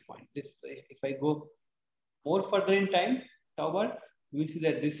hydrodynamic fixed point. This, if I go more further in time, tau bar, we will see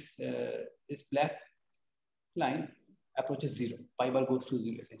that this black line approaches 0. Pi bar goes to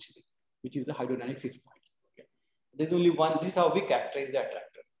 0 essentially, which is the hydrodynamic fixed point. Okay. There's only one. This is how we characterize the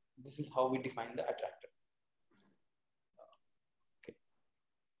attractor. This is how we define the attractor. Okay.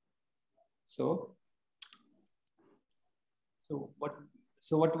 So what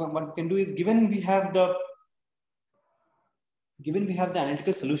we can do is, given we have the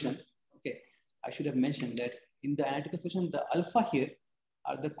analytical solution. Okay, I should have mentioned that in the analytical solution, the alpha here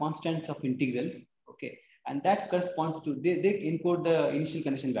are the constants of integrals. Okay, and that corresponds to, they encode the initial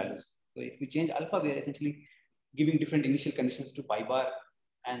condition values. So if we change alpha, we are essentially giving different initial conditions to pi bar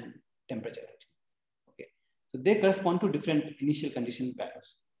and temperature. Okay, so they correspond to different initial condition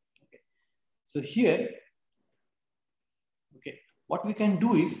values. Okay, so here, okay, what we can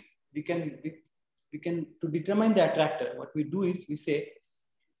do is we can to determine the attractor, what we do is we say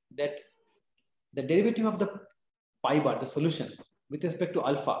that the derivative of the pi bar, the solution with respect to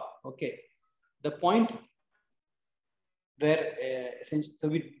alpha, okay, the point where essentially, so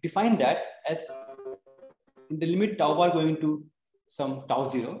we define that as in the limit tau bar going to some tau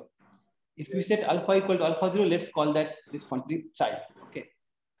 0. If we set alpha equal to alpha 0, let's call that this quantity psi. Okay,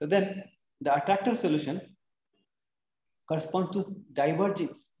 so then the attractor solution corresponds to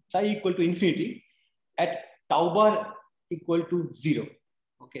divergence psi equal to infinity at tau bar equal to 0.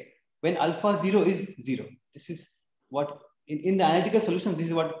 Okay, when alpha 0 is 0. This is what in the analytical solution, this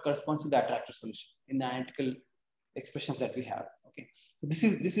is what corresponds to the attractor solution in the analytical expressions that we have. Okay, so this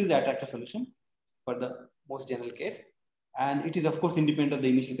is the attractor solution for the most general case, and it is of course independent of the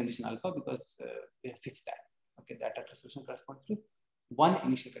initial condition alpha, because we have fixed that. Okay, the attractor solution corresponds to one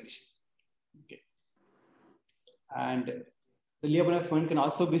initial condition. Okay, and the Lyapunov exponent can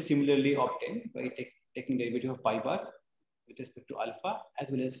also be similarly obtained by taking derivative of pi bar with respect to alpha, as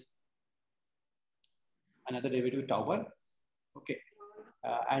well as another derivative tau bar. Okay,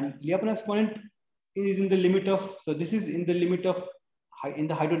 and Lyapunov exponent is in the limit of, so this is in the limit of in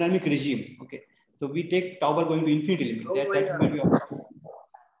the hydrodynamic regime. Okay, so we take tau bar going to infinity limit. That is where we are.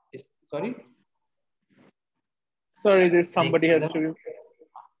 Yes, sorry. Sorry, there's somebody has to.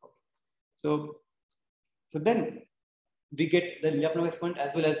 So then we get the Lyapunov exponent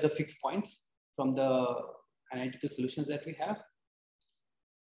as well as the fixed points from the analytical solutions that we have.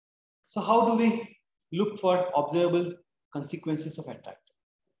 So how do we look for observable consequences of attractor?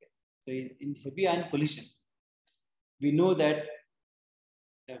 Okay. So in heavy ion collision, we know that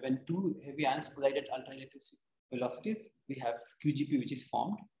when two heavy ions collide at alternative velocities, we have QGP which is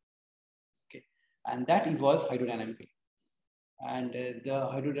formed. Okay, and that evolves hydrodynamically. And the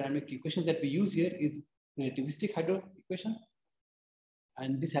hydrodynamic equation that we use here is relativistic hydro equation,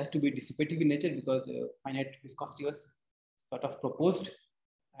 and this has to be dissipative in nature because finite viscosity was sort of proposed,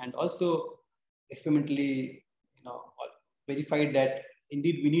 and also experimentally, verified that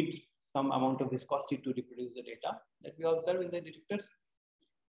indeed we need some amount of viscosity to reproduce the data that we observe in the detectors,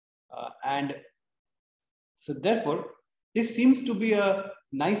 and so therefore this seems to be a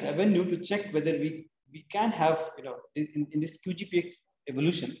nice avenue to check whether we can have, in this QGP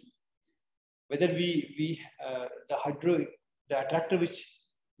evolution, whether the attractor which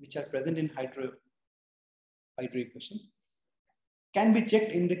are present in hydro equations can be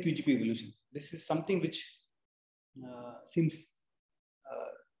checked in the QGP evolution. This is something which seems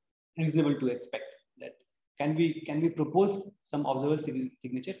reasonable to expect, that can we propose some observable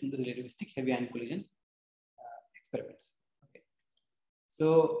signatures in the relativistic heavy ion collision experiments. Okay,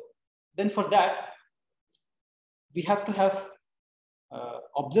 so then for that we have to have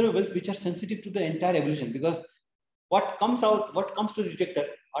observables which are sensitive to the entire evolution, because what comes to the detector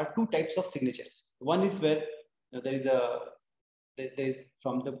are two types of signatures. One is where there is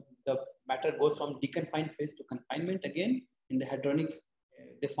from the matter goes from deconfined phase to confinement again in the hadronics,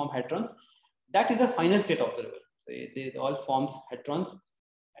 they form hadrons. That is the final state observable. So they all forms hadrons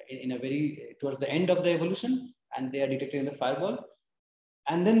in a very towards the end of the evolution, and they are detected in the firewall.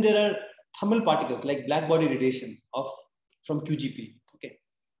 And then there are thermal particles like black body radiation from QGP. Okay,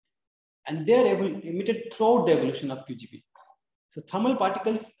 and they are emitted throughout the evolution of QGP. So thermal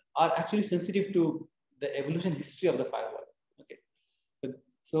particles are actually sensitive to the evolution history of the firewall. Okay,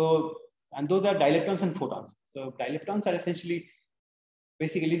 so and those are dileptons and photons. So dileptons are essentially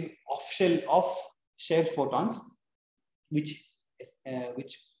basically off-shelf photons, which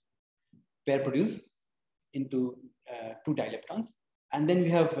pair produce into two dileptons. And then we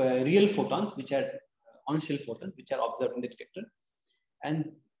have real photons, which are on-shelf photons, which are observed in the detector.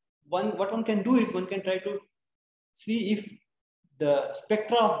 And what one can do is one can try to see if the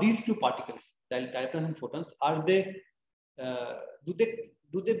spectra of these two particles, dileptons and photons, are they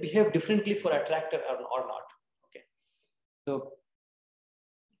do they behave differently for attractor or not? Okay, so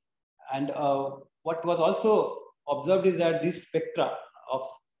and what was also observed is that these spectra of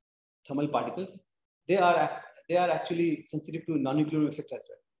thermal particles, they are actually sensitive to non-nuclear effect as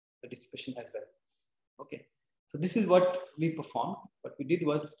well, the dissipation as well. Okay, so this is what we performed. What we did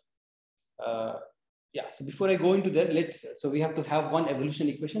was, so before I go into that, so we have to have one evolution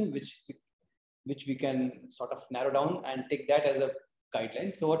equation which we can sort of narrow down and take that as a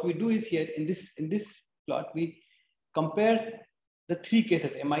guideline. So what we do is here in this plot, we compare the three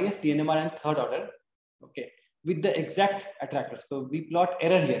cases, MIS, DNMR, and third order, okay, with the exact attractor. So we plot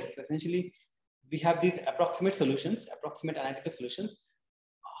error here. So essentially, we have these approximate solutions, approximate analytical solutions.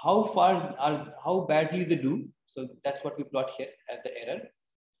 How badly they do. So that's what we plot here as the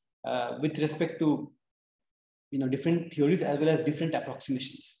error with respect to different theories as well as different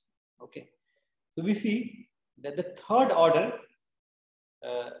approximations. Okay, so we see that the third order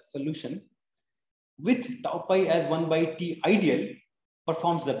solution with tau pi as 1 by t ideal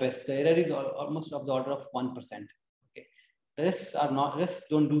performs the best. The error is almost of the order of 1%. Okay, the rest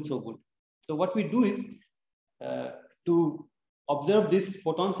don't do so good. So what we do is to observe these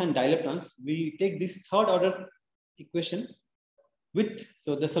photons and dileptons, we take this third order equation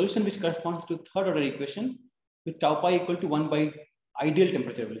so the solution which corresponds to third order equation with tau pi equal to 1 by ideal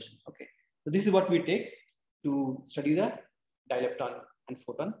temperature evolution. Okay, so this is what we take to study the dilepton and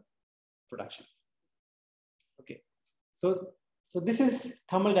photon production. Okay, so this is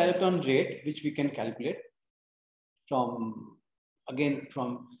thermal dilepton rate, which we can calculate from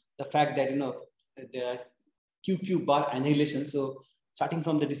the fact that there are QQ bar annihilation. So starting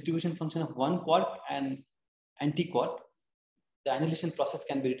from the distribution function of 1 quark and anti-quark, the annihilation process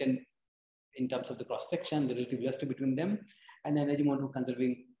can be written in terms of the cross section, the relative velocity between them, and the energy moment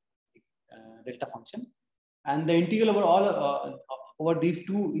conserving delta function. And the integral over these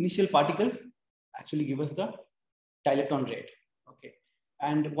two initial particles actually give us the dilepton rate. Okay,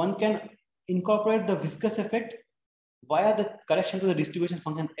 and one can incorporate the viscous effect via the correction to the distribution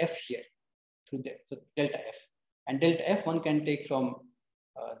function f here through there. So delta f, and delta f one can take from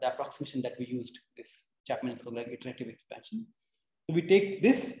the approximation that we used, this Chapman-Kolmogorov iterative expansion. So we take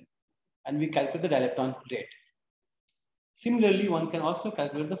this and we calculate the dilepton rate. Similarly, one can also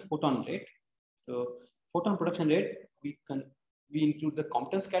calculate the photon rate. So photon production rate, we include the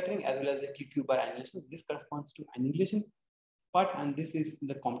Compton scattering as well as the QQ bar annihilation. This corresponds to annihilation part, and this is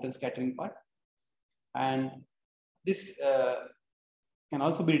the Compton scattering part. And this can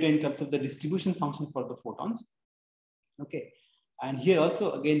also be written in terms of the distribution function for the photons. Okay, and here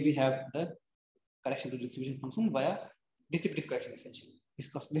also again we have the correction to distribution function via dissipative correction, essentially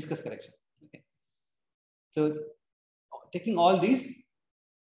viscous correction. Okay, so taking all these,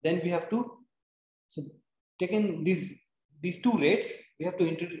 then we have to taking these two rates, we have to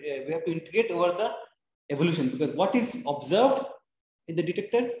integrate over the evolution, because what is observed in the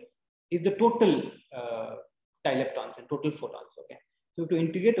detector is the total dileptons and total photons. Okay, so to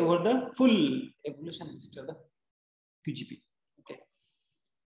integrate over the full evolution history of the QGP. Okay,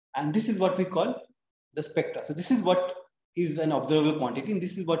 and this is what we call the spectra. So this is what is an observable quantity, and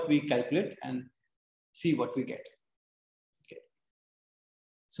this is what we calculate and see what we get. Okay,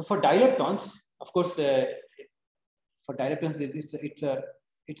 so for dileptons, of course, for dileptons,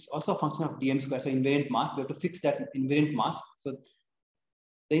 it's also a function of dm square, so invariant mass. We have to fix that invariant mass. So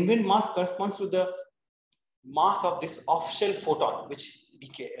the invariant mass corresponds to the mass of this off-shell photon, which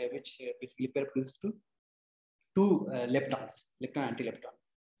basically pair produces to two leptons, lepton and antilepton.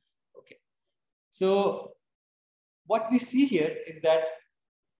 Okay, so what we see here is that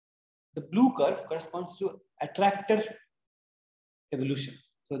the blue curve corresponds to attractor evolution.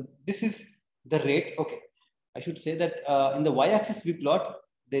 So this is the rate. Okay, I should say that in the y-axis we plot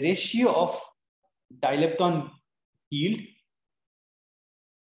the ratio of dilepton yield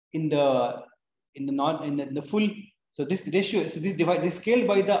in the full So this ratio, so this scaled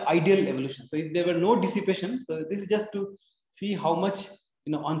by the ideal evolution. So if there were no dissipation, so this is just to see how much,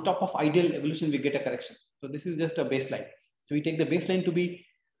 on top of ideal evolution, we get a correction. So this is just a baseline. So we take the baseline to be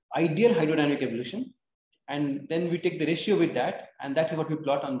ideal hydrodynamic evolution, and then we take the ratio with that, and that is what we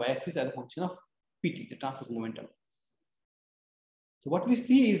plot on y-axis as a function of PT, the transverse momentum. So what we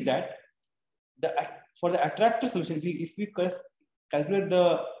see is that for the attractor solution, if we calculate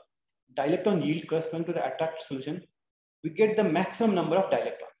the dielectron yield corresponding to the attractor solution, we get the maximum number of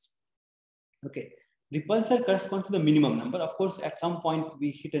dielectrons. Okay, repulsor corresponds to the minimum number. Of course, at some point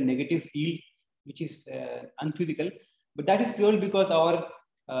we hit a negative yield, which is unphysical, but that is purely because our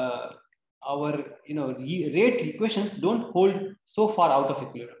rate equations don't hold so far out of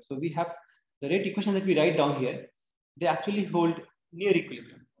equilibrium. So we have the rate equation that we write down here, they actually hold near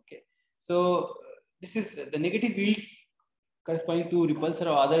equilibrium. Okay, so this is the negative yields corresponding to repulsor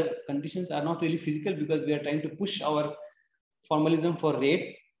or other conditions are not really physical, because we are trying to push our formalism for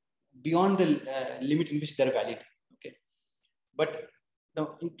rate beyond the limit in which they're valid. Okay, but the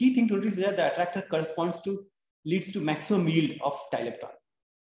key thing to notice is that the attractor leads to maximum yield of dielectron.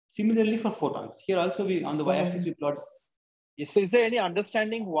 Similarly for photons, here also on the y-axis we plot. Yes. So is there any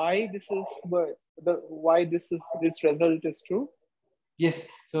understanding why this result is true? Yes.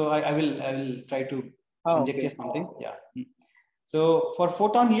 So I will try to conjecture something. Yeah. So for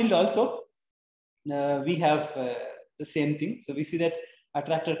photon yield also, we have the same thing. So we see that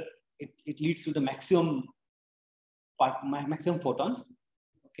attractor, it leads to the maximum photons.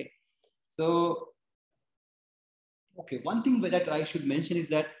 Okay. So, okay, one thing that I should mention is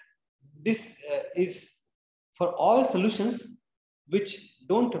that this is for all solutions which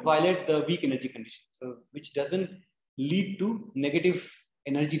don't violate the weak energy condition, so which doesn't lead to negative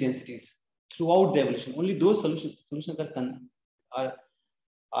energy densities throughout the evolution. Only those solutions are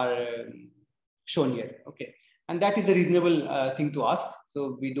shown here. Okay, and that is a reasonable thing to ask.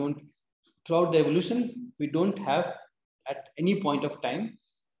 So we don't, throughout the evolution, we don't have at any point of time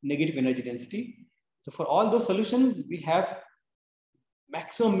negative energy density. So for all those solutions, we have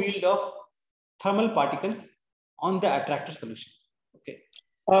maximum yield of thermal particles on the attractor solution. Okay.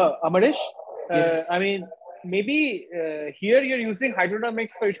 Amaresh, yes. I mean, maybe here you're using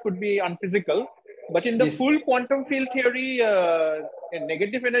hydrodynamics, so it could be unphysical. But in the yes. full quantum field theory,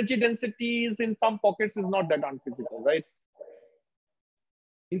 negative energy densities in some pockets is not that unphysical, right?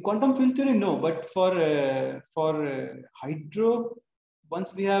 In quantum field theory, no. But for hydro,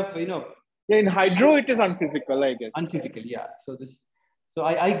 once we have, in hydro, it is unphysical, I guess. Unphysical, yeah. So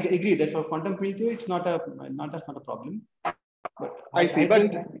I agree that for quantum field theory, it's not a problem. But I see,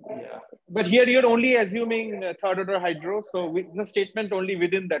 but here you're only assuming third order hydro, so with the statement only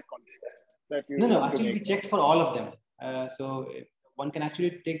within that context. That you no, actually we checked for all of them. So one can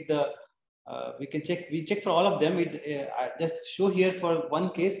actually take the, we check for all of them. I just show here for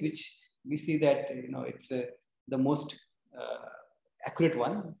one case, which we see that, it's the most accurate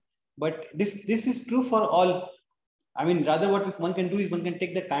one. But this is true for all. I mean, rather what one can do is one can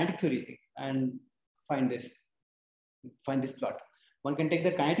take the kinetic theory and find this plot. One can take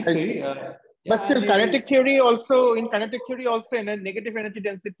the kinetic theory. But still, kinetic theory also, in kinetic theory also, a negative energy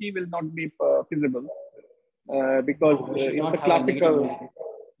density will not be feasible because it's a classical.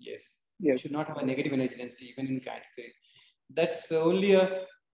 Yes. You should not have a negative energy density even in kinetic theory. That's only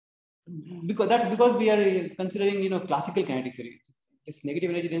because we are considering classical kinetic theory. This negative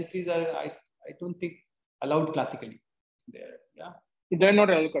energy densities are I don't think allowed classically. They're not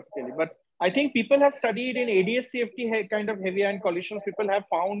allowed classically, but I think people have studied in ADS-CFT kind of heavy ion collisions. People have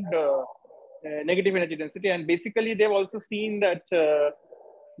found negative energy density, and basically they've also seen that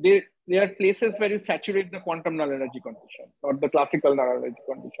there are places where you saturate the quantum null energy condition, not the classical null energy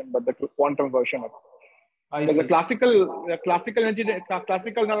condition, but the quantum version of it. Because the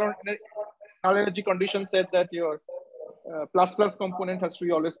classical null energy condition said that your plus component has to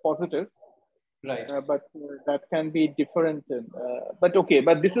be always positive. Right. But that can be different. But okay,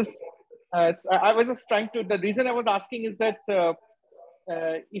 but this is, I was just trying to, the reason I was asking is that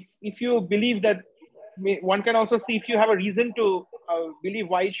if you believe that, one can also see if you have a reason to believe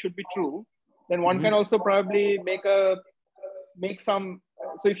why it should be true, then one can also probably make some,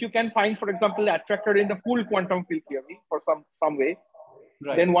 so if you can find, for example, the attractor in the full quantum field theory for some way,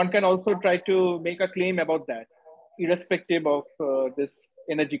 right, then one can also try to make a claim about that, irrespective of this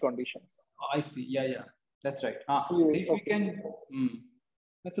energy condition. I see. Yeah, that's right. So if we can,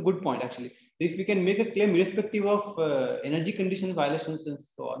 that's a good point actually. So if we can make a claim irrespective of energy condition violations and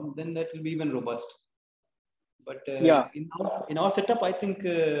so on, then that will be even robust. But in our setup, I think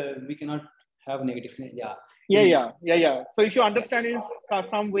we cannot have negative. Yeah. So if you understand it in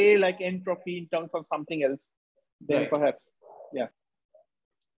some way like entropy in terms of something else, Then perhaps, yeah.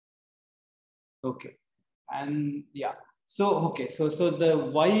 Okay, and yeah. So okay, so the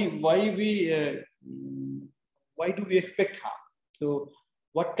why do we expect harm? So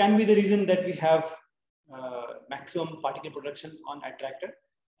what can be the reason that we have maximum particle production on attractor?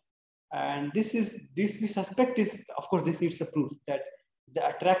 And this we suspect is, of course, this needs a proof that the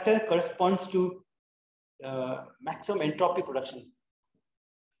attractor corresponds to maximum entropy production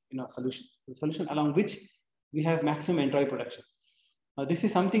in a solution, the solution along which we have maximum entropy production. This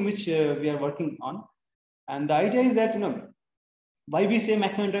is something which we are working on, and the idea is that why we say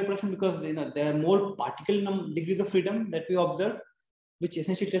maximum entropy production, because there are more particle degrees of freedom that we observe, which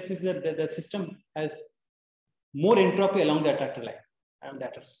essentially tells us that the system has more entropy along the attractor line and the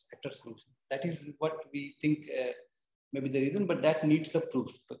attractor solution. That is what we think may be the reason, but that needs a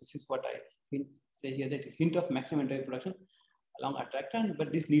proof. So this is what I say here, that hint of maximum entropy production along attractor,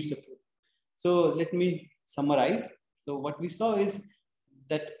 but this needs a proof. So let me summarize. So what we saw is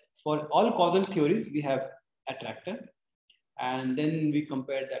that for all causal theories, we have attractor, and then we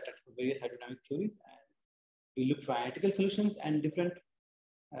compared that to various hydrodynamic theories, and we looked for analytical solutions and different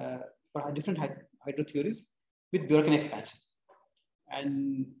hydro theories with Bjorken expansion.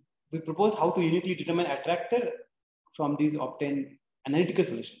 And we propose how to uniquely determine attractor from these obtained analytical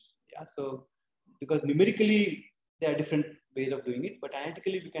solutions. Yeah, so because numerically there are different ways of doing it, but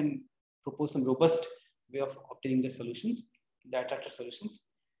analytically we can propose some robust way of obtaining the solutions, the attractor solutions.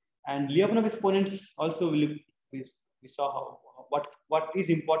 And Lyapunov exponents also we saw how what is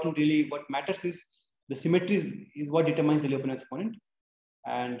important really. What matters is the symmetry is what determines the Lyapunov exponent.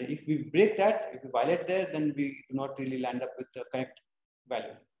 And if we break that, if we violate there, then we do not really land up with the correct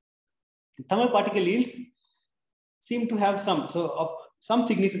value. Thermal particle yields seem to have some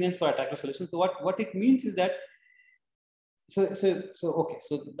significance for attractor solutions. So what it means is that so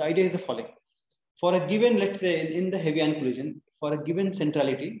the idea is the following. For a given, let's say in the heavy ion collision, for a given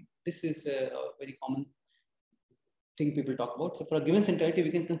centrality, this is a very common thing people talk about. So for a given centrality,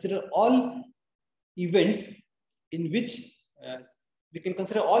 we can consider all events in which in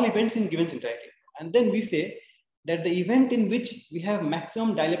given centrality. And then we say that the event in which we have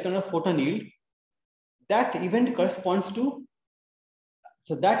maximum dielectron photon yield, that event corresponds to,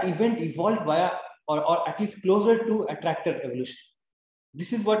 so that event evolved via or at least closer to attractor evolution.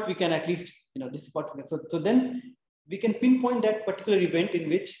 This is what we can at least, this is what we can, so then we can pinpoint that particular event in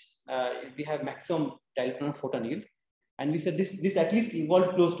which we have maximum dielectron photon yield. And we said this at least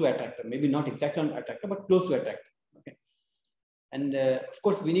evolved close to attractor, maybe not exactly on attractor, but close to attractor. Okay. And of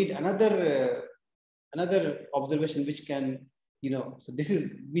course, we need another observation which can, so this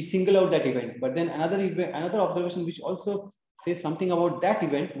is, we single out that event, but then another observation which also says something about that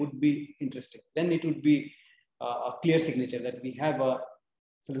event would be interesting. Then it would be a clear signature that we have a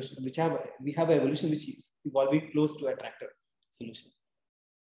solution, we have an evolution which is evolving close to attractor solution.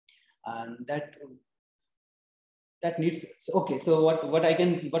 And that needs, okay, so what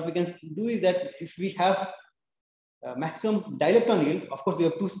we can do is that if we have maximum dielectron yield, of course we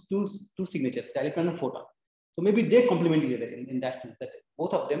have two signatures, dielectron and photon. So maybe they complement each other in that sense, that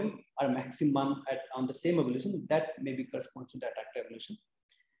both of them are maximum on the same evolution. That maybe corresponds to the attractor evolution.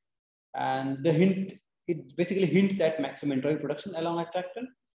 And the hint, it basically hints at maximum entropy production along attractor,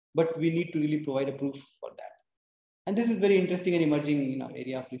 but we need to really provide a proof for that. And this is very interesting and emerging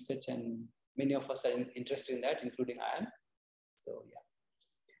area of research, and many of us are interested in that, including Ayan. So yeah,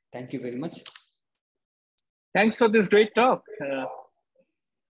 thank you very much. Thanks for this great talk.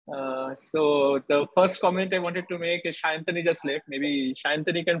 So the first comment I wanted to make is Shantani just left. Maybe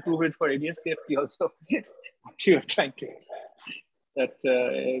Shantani can prove it for ADS-CFT also. What you are trying to. That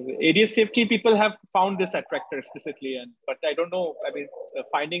ADS-CFT people have found this attractor explicitly, but I don't know. I mean,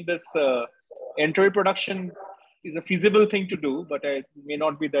 finding this entropy production is a feasible thing to do, but it may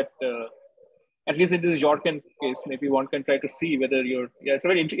not be that. At least in this Jorken case, maybe one can try to see whether you're. Yeah, it's a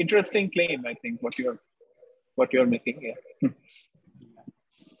very interesting claim. I think what you're making. Yeah.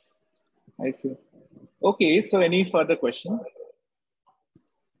 I see. Okay, so any further question?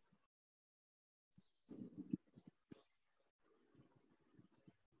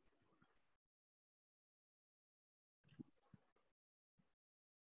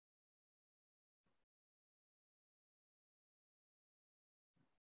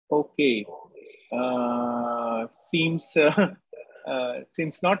 Okay, seems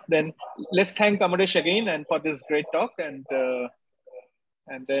not. Then let's thank Amaresh again and for this great talk, and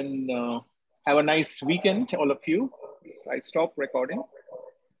then have a nice weekend, all of you. I stop recording.